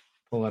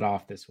pull it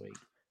off this week.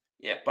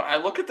 Yeah, but I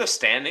look at the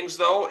standings,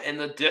 though, and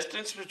the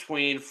distance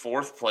between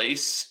fourth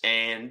place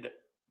and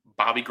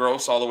Bobby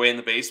Gross all the way in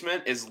the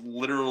basement is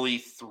literally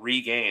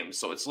 3 games.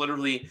 So it's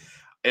literally,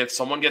 if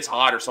someone gets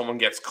hot or someone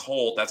gets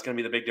cold, that's going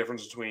to be the big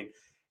difference between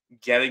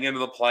getting into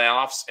the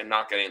playoffs and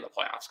not getting in the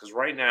playoffs. Because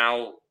right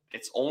now,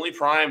 it's only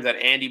primed that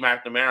Andy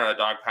McNamara,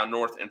 Dog Pound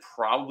North, and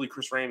probably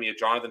Chris Ramey,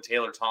 Jonathan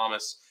Taylor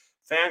Thomas,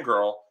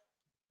 Fangirl,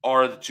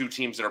 are the 2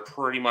 teams that are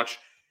pretty much,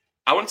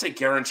 I wouldn't say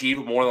guaranteed,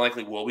 but more than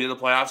likely will be in the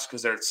playoffs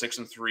because they're at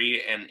 6-3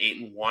 and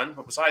 8-1.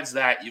 But besides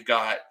that, you've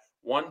got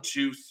 4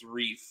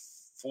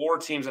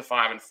 teams at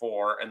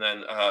 5-4, and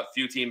then a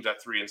few teams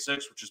at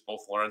 3-6, which is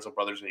both Lorenzo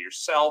brothers and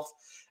yourself,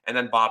 and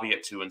then Bobby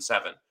at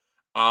 2-7.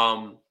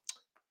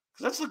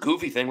 That's the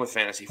goofy thing with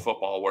fantasy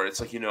football, where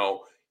it's like, you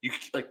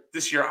like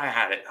this year I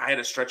had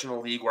a stretch in the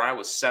league where I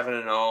was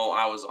 7-0.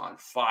 I was on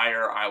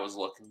fire. I was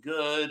looking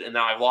good, and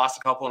now I've lost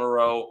a couple in a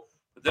row.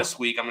 But this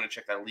week, I'm going to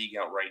check that league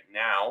out right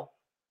now.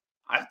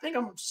 I think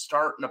I'm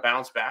starting to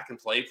bounce back and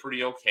play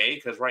pretty okay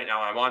because right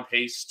now I'm on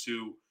pace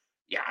to,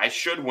 I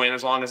should win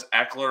as long as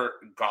Eckler,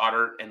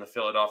 Goddard, and the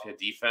Philadelphia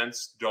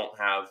defense don't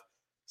have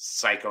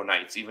psycho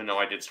nights, even though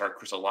I did start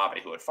Chris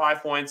Olave, who had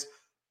 5 points.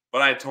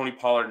 But I had Tony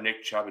Pollard,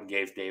 Nick Chubb, and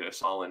Gabe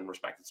Davis all in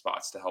respected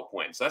spots to help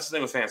win. So that's the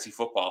thing with fantasy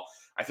football.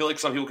 I feel like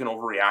some people can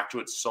overreact to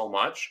it so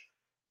much.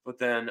 But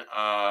then,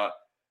 what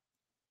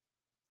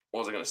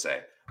was I going to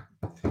say?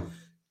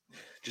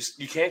 Just,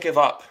 you can't give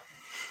up.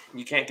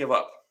 You can't give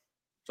up.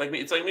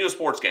 It's like me with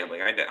sports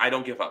gambling. I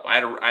don't give up. I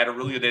had a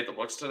really good day at the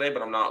books today,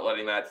 but I'm not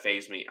letting that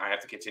phase me. I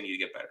have to continue to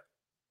get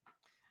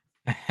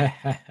better.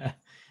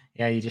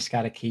 Yeah, you just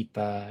got to keep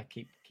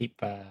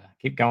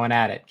going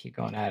at it. Keep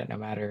going at it, no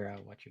matter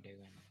what you're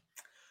doing.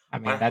 I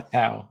mean,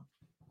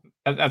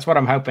 that's what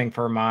I'm hoping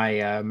for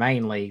my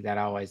main league that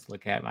I always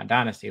look at, my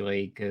Dynasty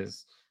League,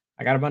 because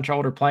I got a bunch of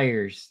older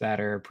players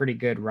that are pretty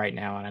good right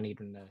now, and I need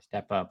them to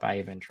step up. I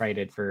even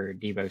traded for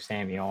Deebo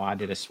Samuel. I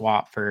did a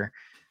swap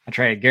I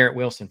traded Garrett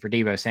Wilson for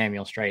Deebo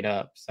Samuel straight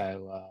up.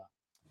 So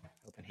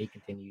hoping he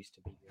continues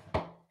to be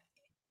good.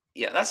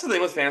 Yeah, that's the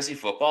thing with fantasy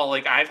football.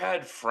 Like, I've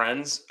had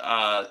friends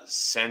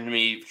send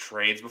me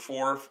trades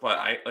before, but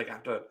I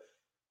have to.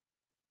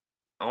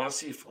 I want to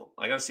see if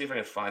I got to see if I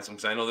can find some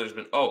because I know there's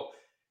been. No,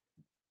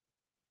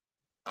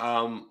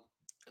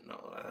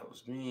 that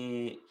was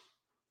me.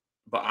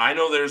 But I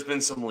know there's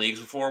been some leagues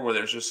before where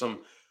there's just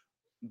some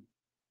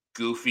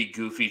goofy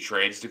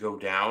trades to go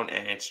down,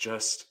 and it's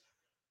just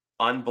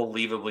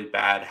unbelievably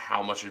bad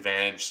how much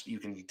advantage you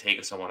can take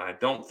of someone. I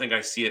don't think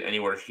I see it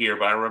anywhere here,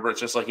 but I remember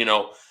it's just like,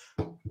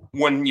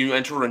 when you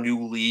enter a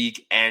new league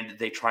and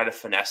they try to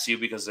finesse you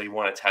because they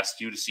want to test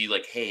you to see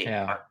like, hey,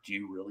 do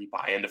you really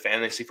buy into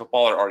fantasy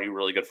football or are you a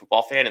really good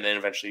football fan? And then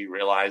eventually you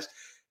realize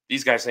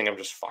these guys think I'm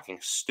just fucking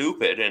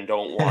stupid and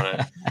don't want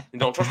to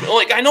and don't trust me.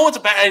 Like, I know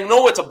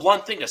it's a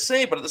blunt thing to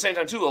say, but at the same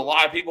time too, a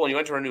lot of people when you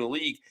enter a new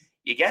league,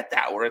 you get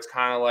that where it's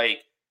kind of like,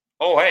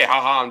 oh, hey,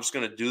 haha, I'm just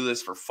going to do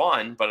this for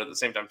fun. But at the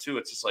same time too,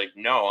 it's just like,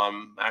 no,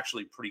 I'm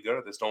actually pretty good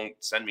at this. Don't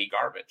send me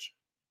garbage.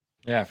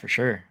 Yeah, for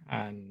sure.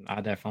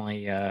 I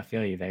definitely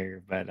feel you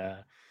there,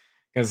 but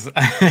because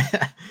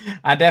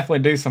I definitely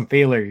do some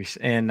feelers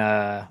in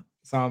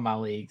some of my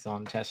leagues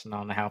on testing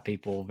on how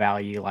people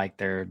value like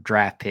their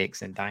draft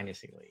picks in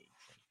dynasty leagues.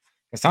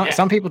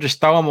 Some people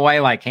just throw them away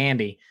like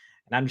candy,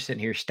 and I'm just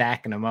sitting here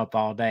stacking them up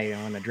all day.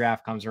 And when the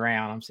draft comes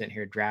around, I'm sitting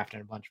here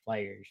drafting a bunch of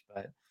players.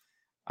 But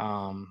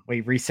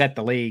we reset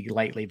the league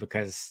lately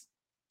because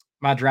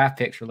my draft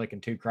picks were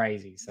looking too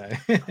crazy. So,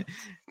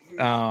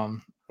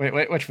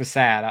 which was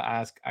sad.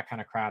 I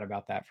kind of cried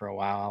about that for a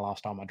while. I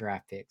lost all my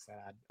draft picks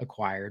that I'd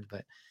acquired,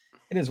 but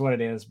it is what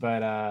it is.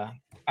 But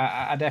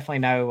I definitely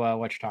know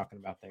what you're talking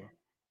about there.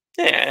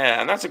 Yeah,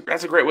 and that's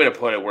a great way to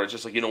put it. Where it's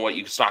just like, you know what,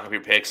 you stock up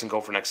your picks and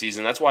go for next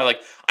season. That's why, like,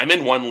 I'm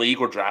in one league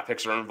where draft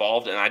picks are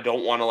involved, and I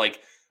don't want to like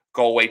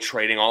go away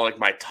trading all like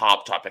my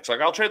top picks. Like,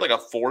 I'll trade like a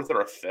 4th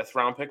or a 5th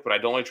round pick, but I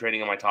don't like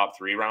trading on my top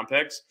 3 round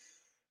picks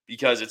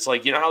because it's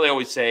like, you know how they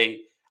always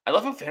say, I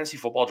love how fantasy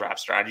football draft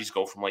strategies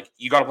go from like,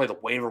 you got to play the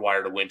waiver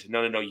wire to win to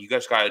no, you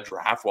guys got to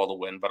draft well to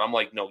win. But I'm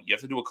like, no, you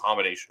have to do a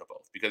combination of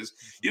both because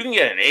you can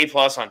get an A+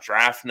 on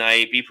draft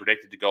night, be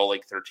predicted to go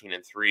like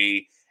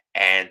 13-3.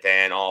 And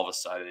then all of a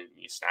sudden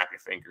you snap your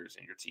fingers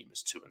and your team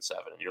is 2-7.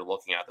 And you're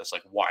looking at this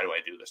like, why do I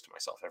do this to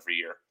myself every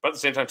year? But at the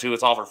same time, too,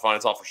 it's all for fun.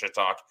 It's all for shit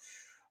talk.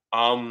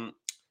 Want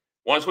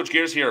to switch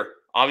gears here.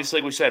 Obviously,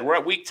 like we said, we're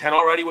at week 10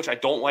 already, which I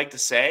don't like to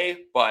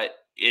say, but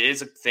it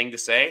is a thing to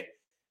say.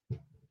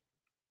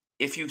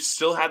 If you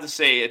still had to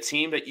say a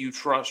team that you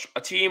trust,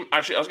 actually, I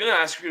was going to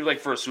ask you like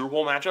for a Super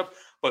Bowl matchup,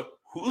 but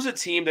who's a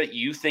team that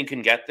you think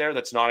can get there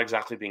that's not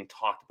exactly being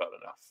talked about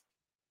enough?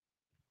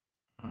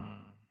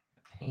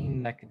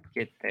 Team that could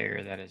get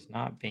there that is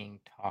not being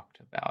talked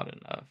about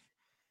enough.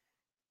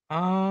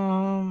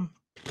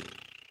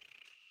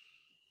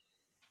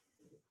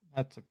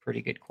 That's a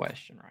pretty good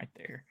question right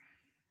there.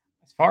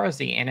 As far as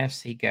the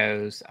NFC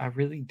goes, I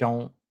really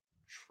don't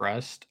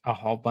trust a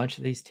whole bunch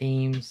of these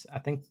teams.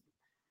 I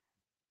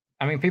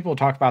mean, people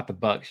talk about the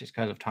Bucks just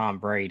because of Tom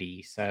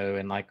Brady. So,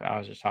 and like I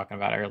was just talking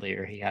about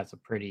earlier, he has a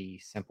pretty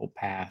simple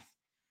path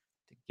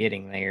to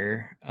getting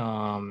there.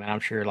 And I'm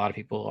sure a lot of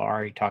people are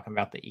already talking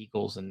about the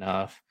Eagles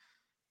enough.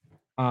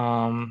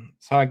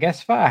 So I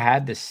guess if I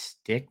had to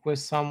stick with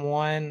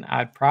someone,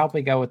 I'd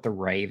probably go with the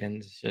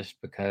Ravens just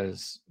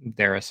because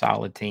they're a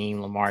solid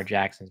team. Lamar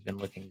Jackson's been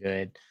looking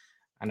good.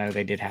 I know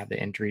they did have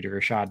the injury to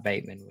Rashad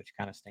Bateman, which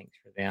kind of stinks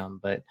for them,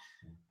 but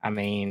I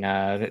mean,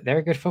 they're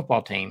a good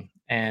football team,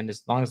 and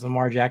as long as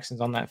Lamar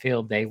Jackson's on that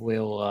field, they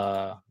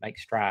will make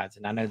strides.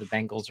 And I know the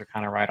Bengals are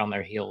kind of right on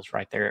their heels,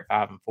 right there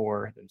at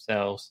 5-4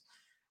 themselves,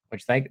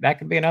 which that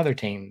could be another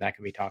team that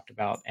could be talked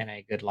about in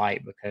a good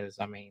light because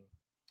I mean,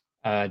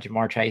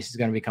 Jamar Chase is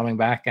going to be coming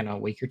back in a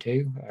week or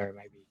two, or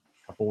maybe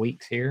a couple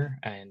weeks here,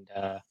 and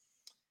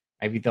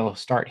maybe they'll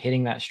start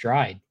hitting that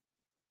stride.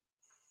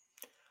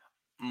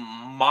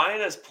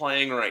 Mine is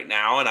playing right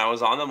now, and I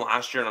was on them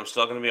last year, and I'm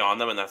still going to be on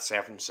them, and that's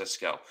San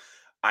Francisco.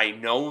 I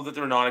know that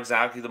they're not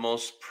exactly the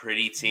most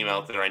pretty team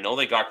out there. I know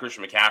they got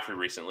Christian McCaffrey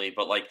recently,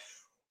 but like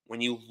when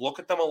you look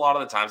at them a lot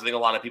of the times, I think a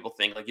lot of people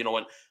think like, you know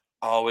what?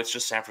 Oh, it's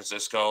just San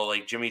Francisco,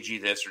 like Jimmy G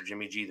this or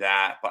Jimmy G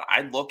that. But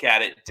I look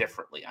at it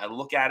differently. I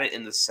look at it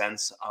in the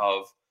sense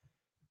of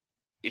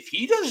if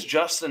he does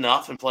just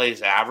enough and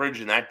plays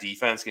average and that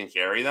defense can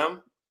carry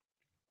them,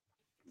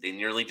 they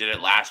nearly did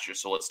it last year,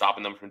 so what's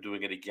stopping them from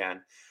doing it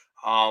again?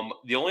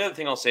 The only other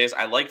thing I'll say is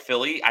I like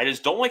Philly. I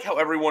just don't like how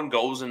everyone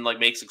goes and like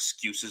makes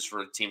excuses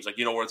for teams, like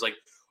where it's like,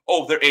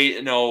 oh, they're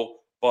 8-0,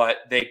 but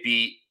they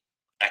beat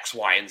X,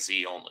 Y, and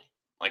Z only.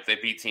 Like they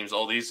beat teams.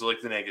 Oh, these are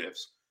like the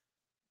negatives.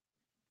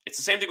 It's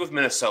the same thing with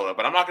Minnesota,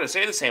 but I'm not going to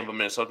say the same about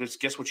Minnesota because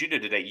guess what you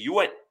did today? You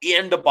went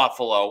into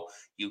Buffalo,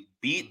 you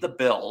beat the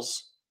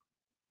Bills.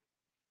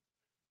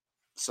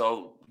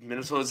 So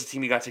Minnesota's a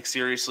team you got to take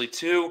seriously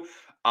too.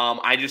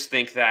 I just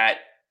think that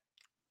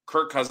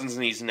Kirk Cousins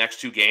in these next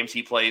 2 games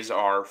he plays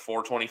are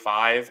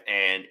 425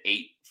 and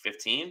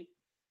 815.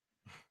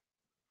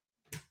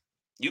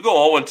 You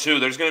go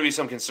 0-2, there's going to be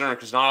some concern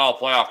because not all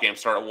playoff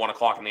games start at 1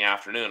 o'clock in the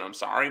afternoon. I'm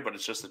sorry, but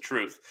it's just the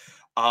truth.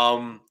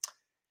 And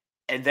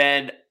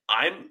then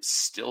I'm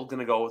still going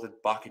to go with the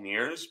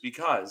Buccaneers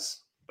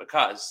because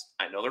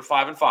I know they're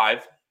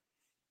 5-5.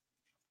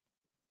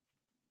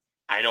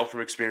 I know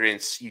from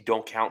experience you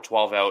don't count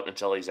 12 out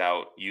until he's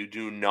out. You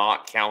do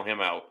not count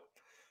him out.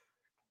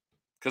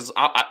 Because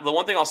the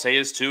one thing I'll say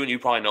is, too, and you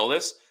probably know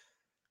this,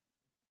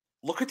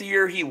 look at the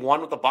year he won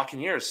with the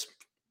Buccaneers.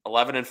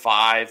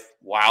 11-5,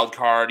 wild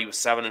card. He was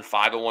 7-5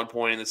 at one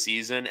point in the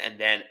season, and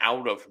then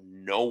out of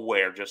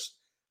nowhere just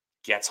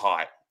gets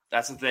hot.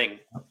 That's the thing.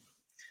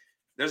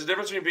 There's a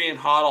difference between being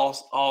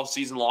hot all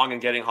season long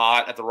and getting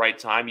hot at the right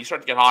time. You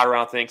start to get hot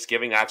around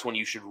Thanksgiving, that's when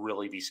you should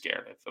really be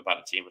scared about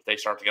a team if they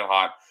start to get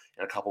hot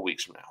in a couple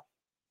weeks from now.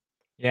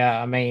 Yeah,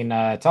 I mean,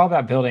 it's all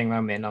about building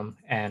momentum,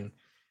 and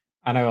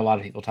I know a lot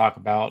of people talk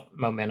about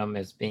momentum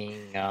as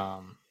being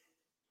kind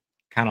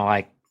of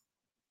like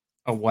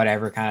a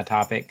whatever kind of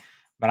topic.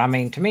 But I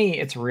mean, to me,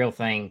 it's a real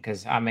thing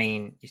because I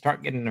mean, you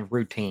start getting a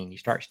routine, you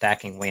start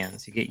stacking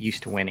wins, you get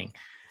used to winning,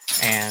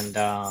 and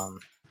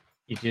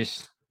you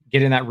just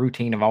get in that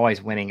routine of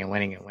always winning and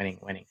winning and winning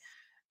and winning.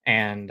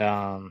 And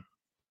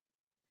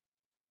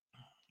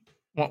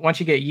once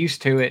you get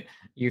used to it,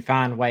 you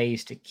find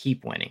ways to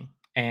keep winning.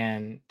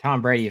 And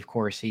Tom Brady, of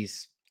course,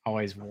 he's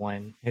always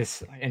won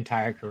his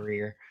entire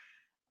career.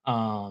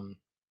 Um,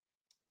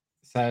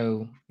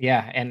 so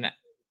yeah, and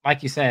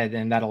like you said,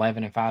 in that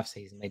 11-5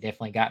 season, they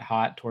definitely got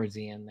hot towards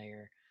the end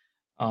there.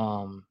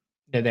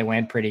 Did they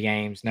win pretty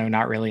games? No,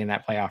 not really in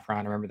that playoff run.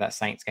 I remember that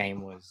Saints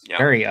game was Yeah.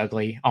 very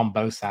ugly on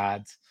both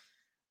sides.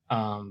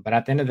 But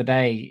at the end of the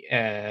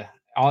day,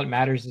 all it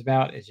matters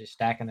about is just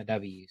stacking the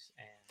W's.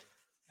 And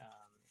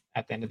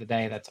at the end of the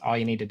day, that's all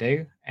you need to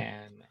do.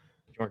 And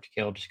George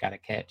Kittle just got a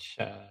catch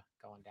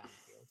going down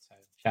the field. So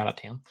shout out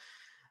to him.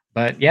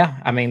 But yeah,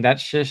 I mean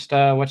that's just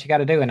what you got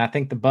to do, and I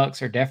think the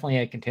Bucks are definitely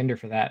a contender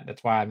for that.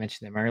 That's why I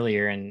mentioned them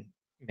earlier and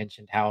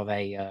mentioned how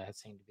they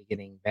seem to be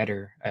getting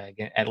better,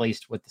 at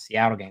least with the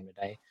Seattle game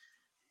today.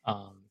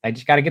 They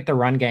just got to get the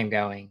run game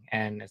going,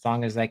 and as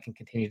long as they can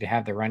continue to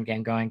have the run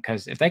game going,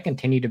 because if they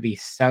continue to be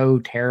so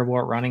terrible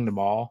at running the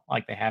ball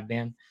like they have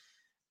been,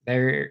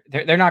 they're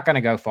not going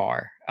to go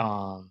far.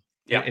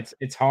 Yeah.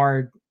 It's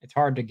hard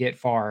to get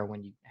far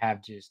when you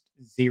have just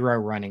zero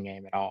running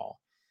game at all.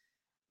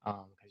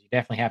 Because you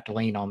definitely have to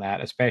lean on that,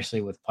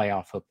 especially with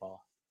playoff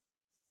football.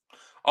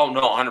 Oh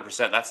no,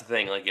 100%. That's the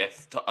thing. Like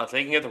if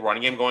they can get the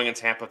running game going in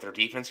Tampa, if their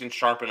defense can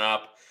sharpen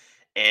up,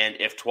 and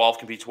if 12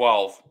 can be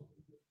 12,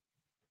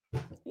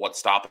 what's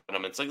stopping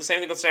them? It's like the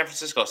same thing with San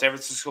Francisco. San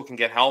Francisco can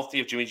get healthy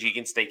if Jimmy G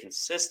can stay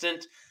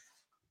consistent.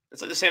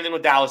 It's like the same thing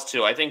with Dallas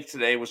too. I think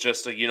today was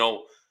just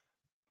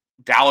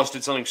Dallas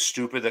did something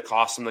stupid that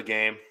cost them the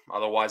game.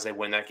 Otherwise, they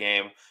win that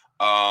game.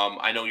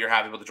 I know you're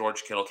happy with the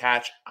George Kittle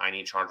catch. I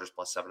need Chargers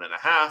plus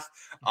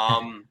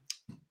 7.5.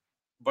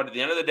 But at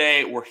the end of the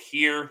day, we're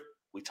here.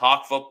 We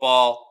talk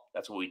football.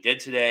 That's what we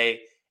did today.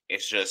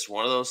 It's just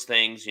one of those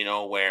things,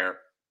 where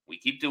we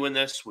keep doing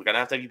this. We're going to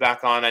have you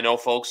back on. I know,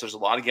 folks, there's a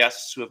lot of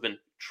guests who have been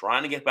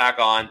trying to get back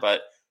on,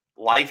 but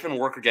life and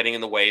work are getting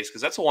in the ways.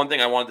 Because that's the one thing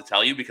I wanted to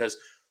tell you, because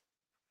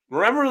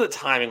remember the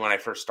timing when I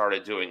first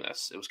started doing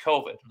this? It was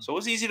COVID. So it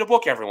was easy to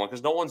book everyone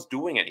because no one's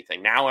doing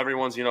anything. Now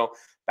everyone's,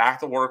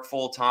 back to work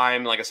full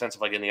time, like a sense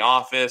of like in the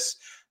office.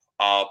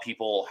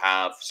 People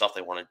have stuff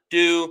they want to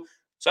do.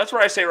 So that's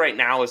where I say right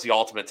now is the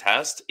ultimate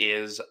test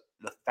is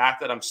the fact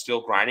that I'm still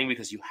grinding,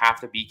 because you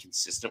have to be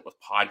consistent with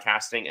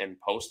podcasting and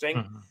posting.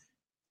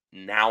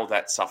 Mm-hmm. Now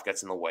that stuff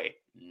gets in the way.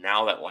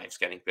 Now that life's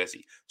getting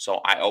busy. So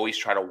I always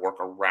try to work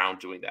around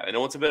doing that. I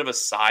know it's a bit of a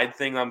side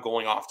thing. I'm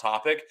going off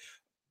topic,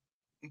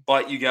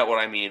 but you get what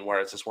I mean,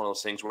 where it's just one of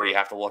those things where you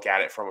have to look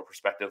at it from a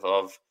perspective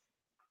of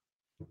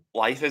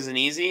life isn't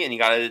easy and you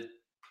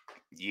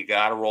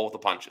gotta roll with the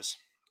punches.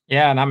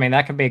 Yeah, and I mean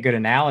that can be a good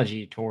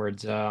analogy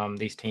towards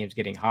these teams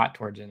getting hot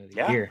towards the end of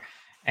the year,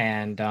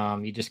 and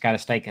you just got to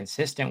stay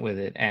consistent with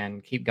it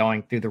and keep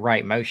going through the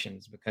right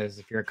motions. Because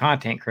if you're a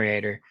content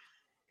creator,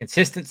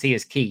 consistency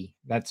is key.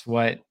 That's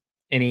what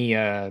any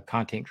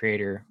content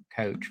creator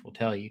coach will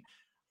tell you.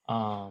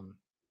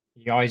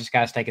 You always just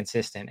got to stay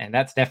consistent, and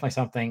that's definitely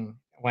something.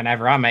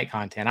 Whenever I make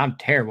content, I'm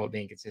terrible at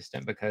being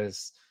consistent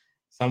because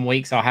some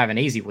weeks I'll have an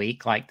easy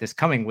week, like this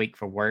coming week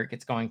for work.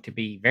 It's going to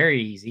be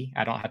very easy.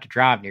 I don't have to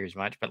drive near as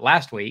much. But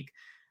last week,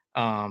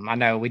 I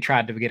know we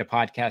tried to get a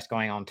podcast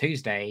going on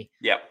Tuesday.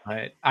 Yep.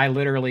 But I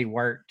literally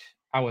worked.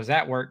 I was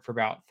at work for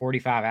about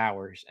 45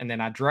 hours, and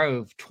then I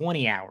drove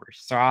 20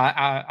 hours. So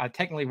I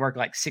technically worked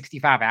like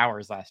 65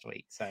 hours last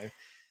week. So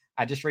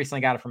I just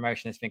recently got a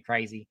promotion. It's been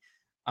crazy.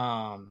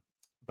 But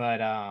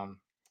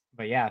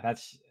yeah,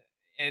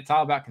 it's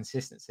all about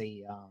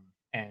consistency.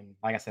 And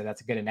like I said, that's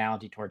a good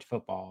analogy towards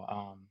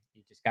football.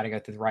 You just got to go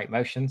through the right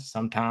motions.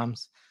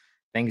 Sometimes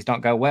things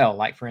don't go well.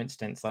 Like for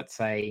instance, let's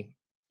say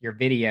your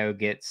video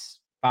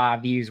gets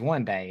 5 views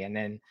one day, and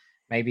then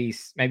maybe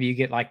you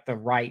get like the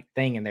right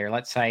thing in there.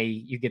 Let's say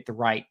you get the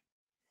right,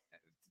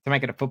 to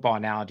make it a football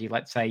analogy,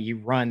 let's say you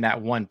run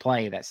that one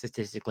play that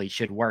statistically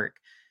should work,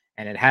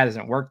 and it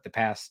hasn't worked the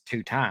past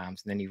 2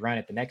 times, and then you run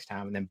it the next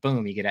time, and then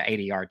boom, you get an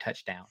 80-yard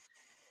touchdown.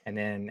 And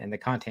then in the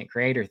content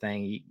creator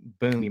thing,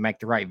 boom, you make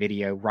the right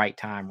video, right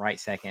time, right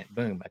second,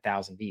 boom,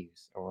 1,000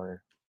 views,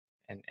 or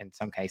in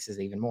some cases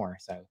even more.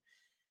 So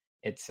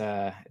it's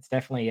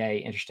definitely a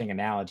interesting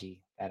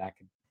analogy that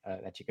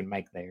that you can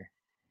make there.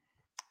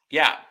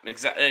 Yeah,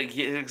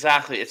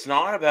 exactly. It's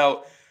not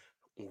about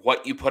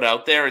what you put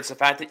out there. It's the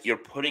fact that you're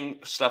putting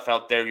stuff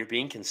out there. You're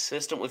being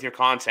consistent with your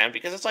content,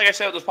 because it's like I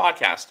said with this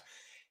podcast.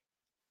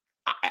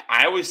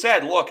 I always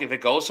said, look, if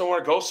it goes somewhere,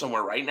 it goes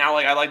somewhere. Right now,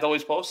 like I like to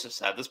always post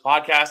this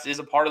podcast is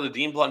a part of the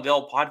Dean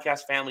Blundell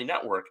Podcast Family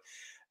Network.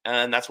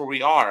 And that's where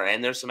we are.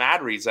 And there's some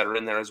ad reads that are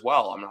in there as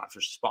well. I'm not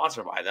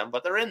sponsored by them,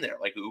 but they're in there,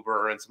 like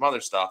Uber and some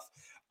other stuff.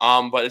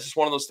 But it's just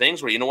one of those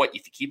things where, you know what,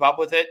 if you keep up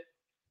with it,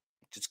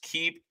 just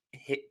keep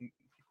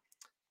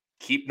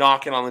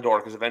knocking on the door,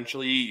 because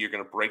eventually you're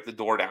going to break the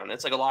door down. And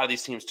it's like a lot of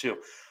these teams too.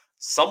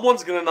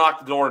 Someone's going to knock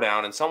the door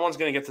down, and someone's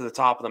going to get to the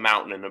top of the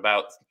mountain in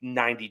about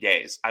 90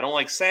 days. I don't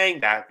like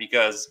saying that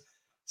because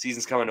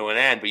season's coming to an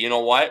end, but you know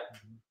what?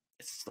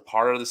 It's the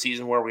part of the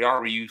season where we are,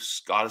 where you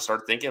got to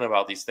start thinking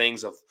about these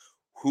things of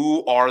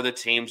who are the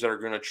teams that are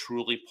going to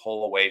truly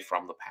pull away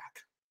from the pack.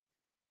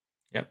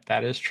 Yep,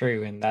 that is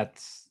true, and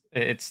that's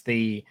it's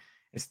the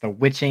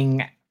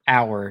witching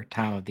hour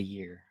time of the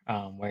year,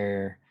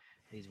 where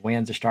these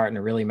wins are starting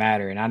to really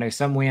matter. And I know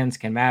some wins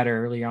can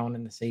matter early on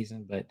in the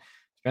season, but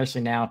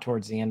especially now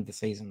towards the end of the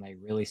season, they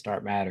really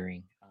start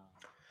mattering.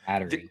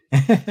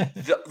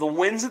 The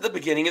wins at the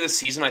beginning of the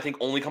season, I think,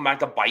 only come back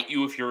to bite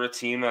you if you're a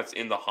team that's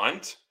in the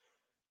hunt.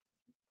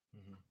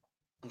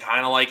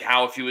 Kind of like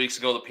how a few weeks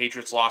ago the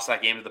Patriots lost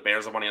that game to the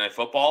Bears on Monday Night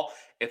Football.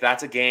 If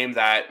that's a game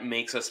that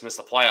makes us miss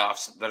the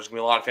playoffs, there's going to be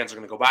a lot of fans who are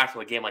going to go back to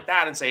a game like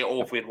that and say,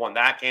 oh, if we had won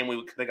that game,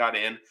 we could have got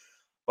in.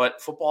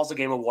 But football's a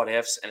game of what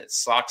ifs, and it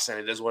sucks, and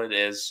it is what it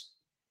is.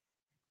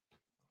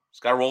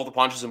 Just got to roll the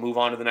punches and move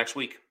on to the next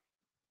week.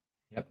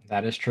 Yep,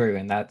 that is true.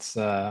 And that's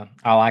all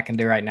I can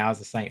do right now as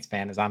a Saints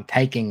fan is I'm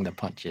taking the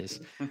punches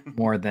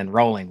more than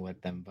rolling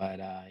with them. But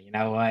you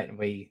know what?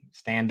 We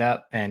stand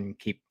up and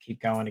keep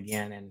going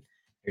again. And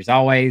there's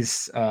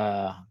always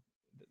the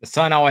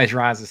sun always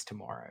rises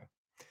tomorrow.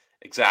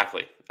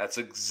 Exactly. That's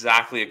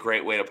exactly a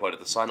great way to put it.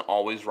 The sun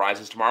always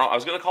rises tomorrow. I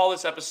was going to call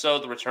this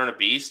episode The Return of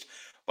Beast,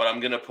 but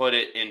I'm going to put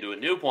it into a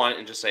new point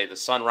and just say the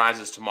sun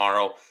rises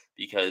tomorrow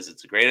because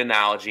it's a great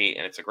analogy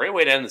and it's a great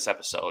way to end this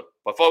episode.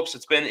 But folks,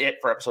 it's been it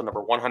for episode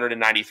number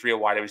 193 of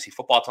YWC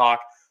Football Talk.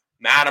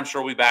 Matt, I'm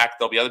sure will be back.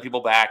 There'll be other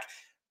people back.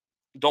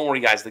 Don't worry,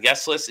 guys. The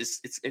guest list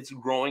it's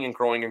growing and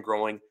growing and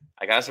growing.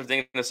 I got some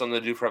things of something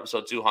to do for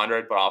episode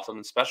 200, but I'll have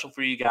something special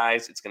for you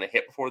guys. It's going to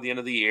hit before the end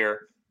of the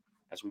year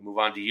as we move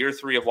on to year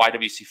 3 of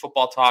YWC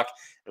Football Talk,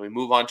 and we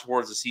move on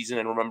towards the season.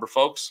 And remember,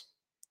 folks,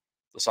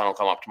 the sun will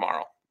come up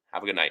tomorrow.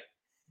 Have a good night.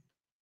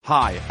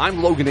 Hi,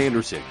 I'm Logan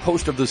Anderson,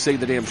 host of the Say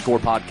the Damn Score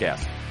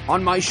podcast.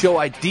 On my show,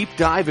 I deep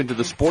dive into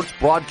the sports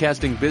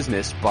broadcasting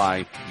business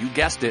by, you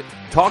guessed it,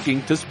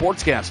 talking to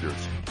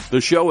sportscasters.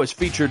 The show has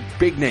featured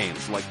big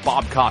names like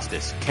Bob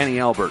Costas, Kenny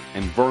Albert,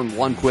 and Vern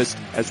Lundquist,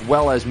 as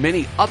well as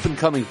many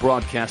up-and-coming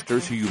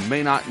broadcasters who you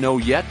may not know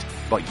yet,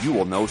 but you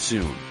will know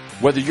soon.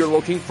 Whether you're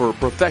looking for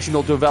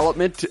professional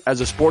development as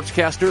a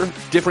sportscaster,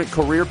 different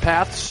career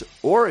paths,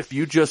 or if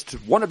you just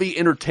want to be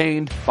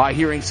entertained by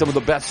hearing some of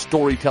the best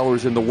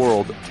storytellers in the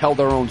world tell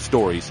their own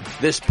stories,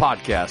 this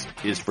podcast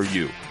is for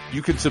you.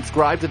 You can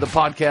subscribe to the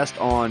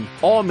podcast on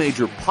all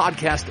major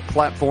podcast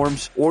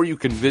platforms, or you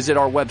can visit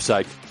our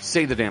website,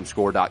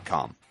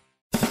 saythedamnscore.com.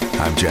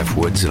 I'm Jeff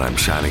Woods, and I'm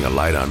shining a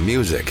light on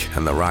music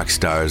and the rock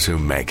stars who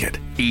make it.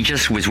 He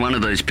just was one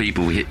of those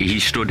people, he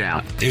stood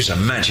out. He was a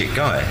magic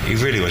guy. He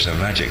really was a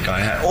magic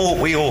guy.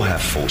 We all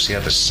have faults. He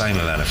had the same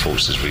amount of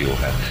faults as we all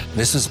have.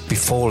 This was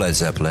before Led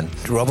Zeppelin.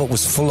 Robert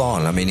was full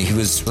on. I mean, he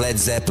was Led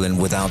Zeppelin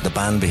without the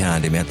band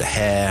behind him. He had the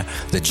hair,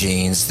 the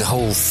jeans, the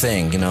whole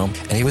thing, you know.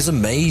 And he was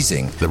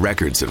amazing. The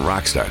Records and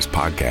Rockstars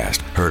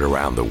podcast, heard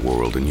around the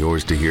world and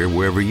yours to hear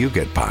wherever you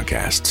get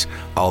podcasts.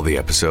 All the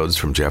episodes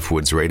from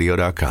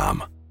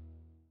JeffWoodsRadio.com.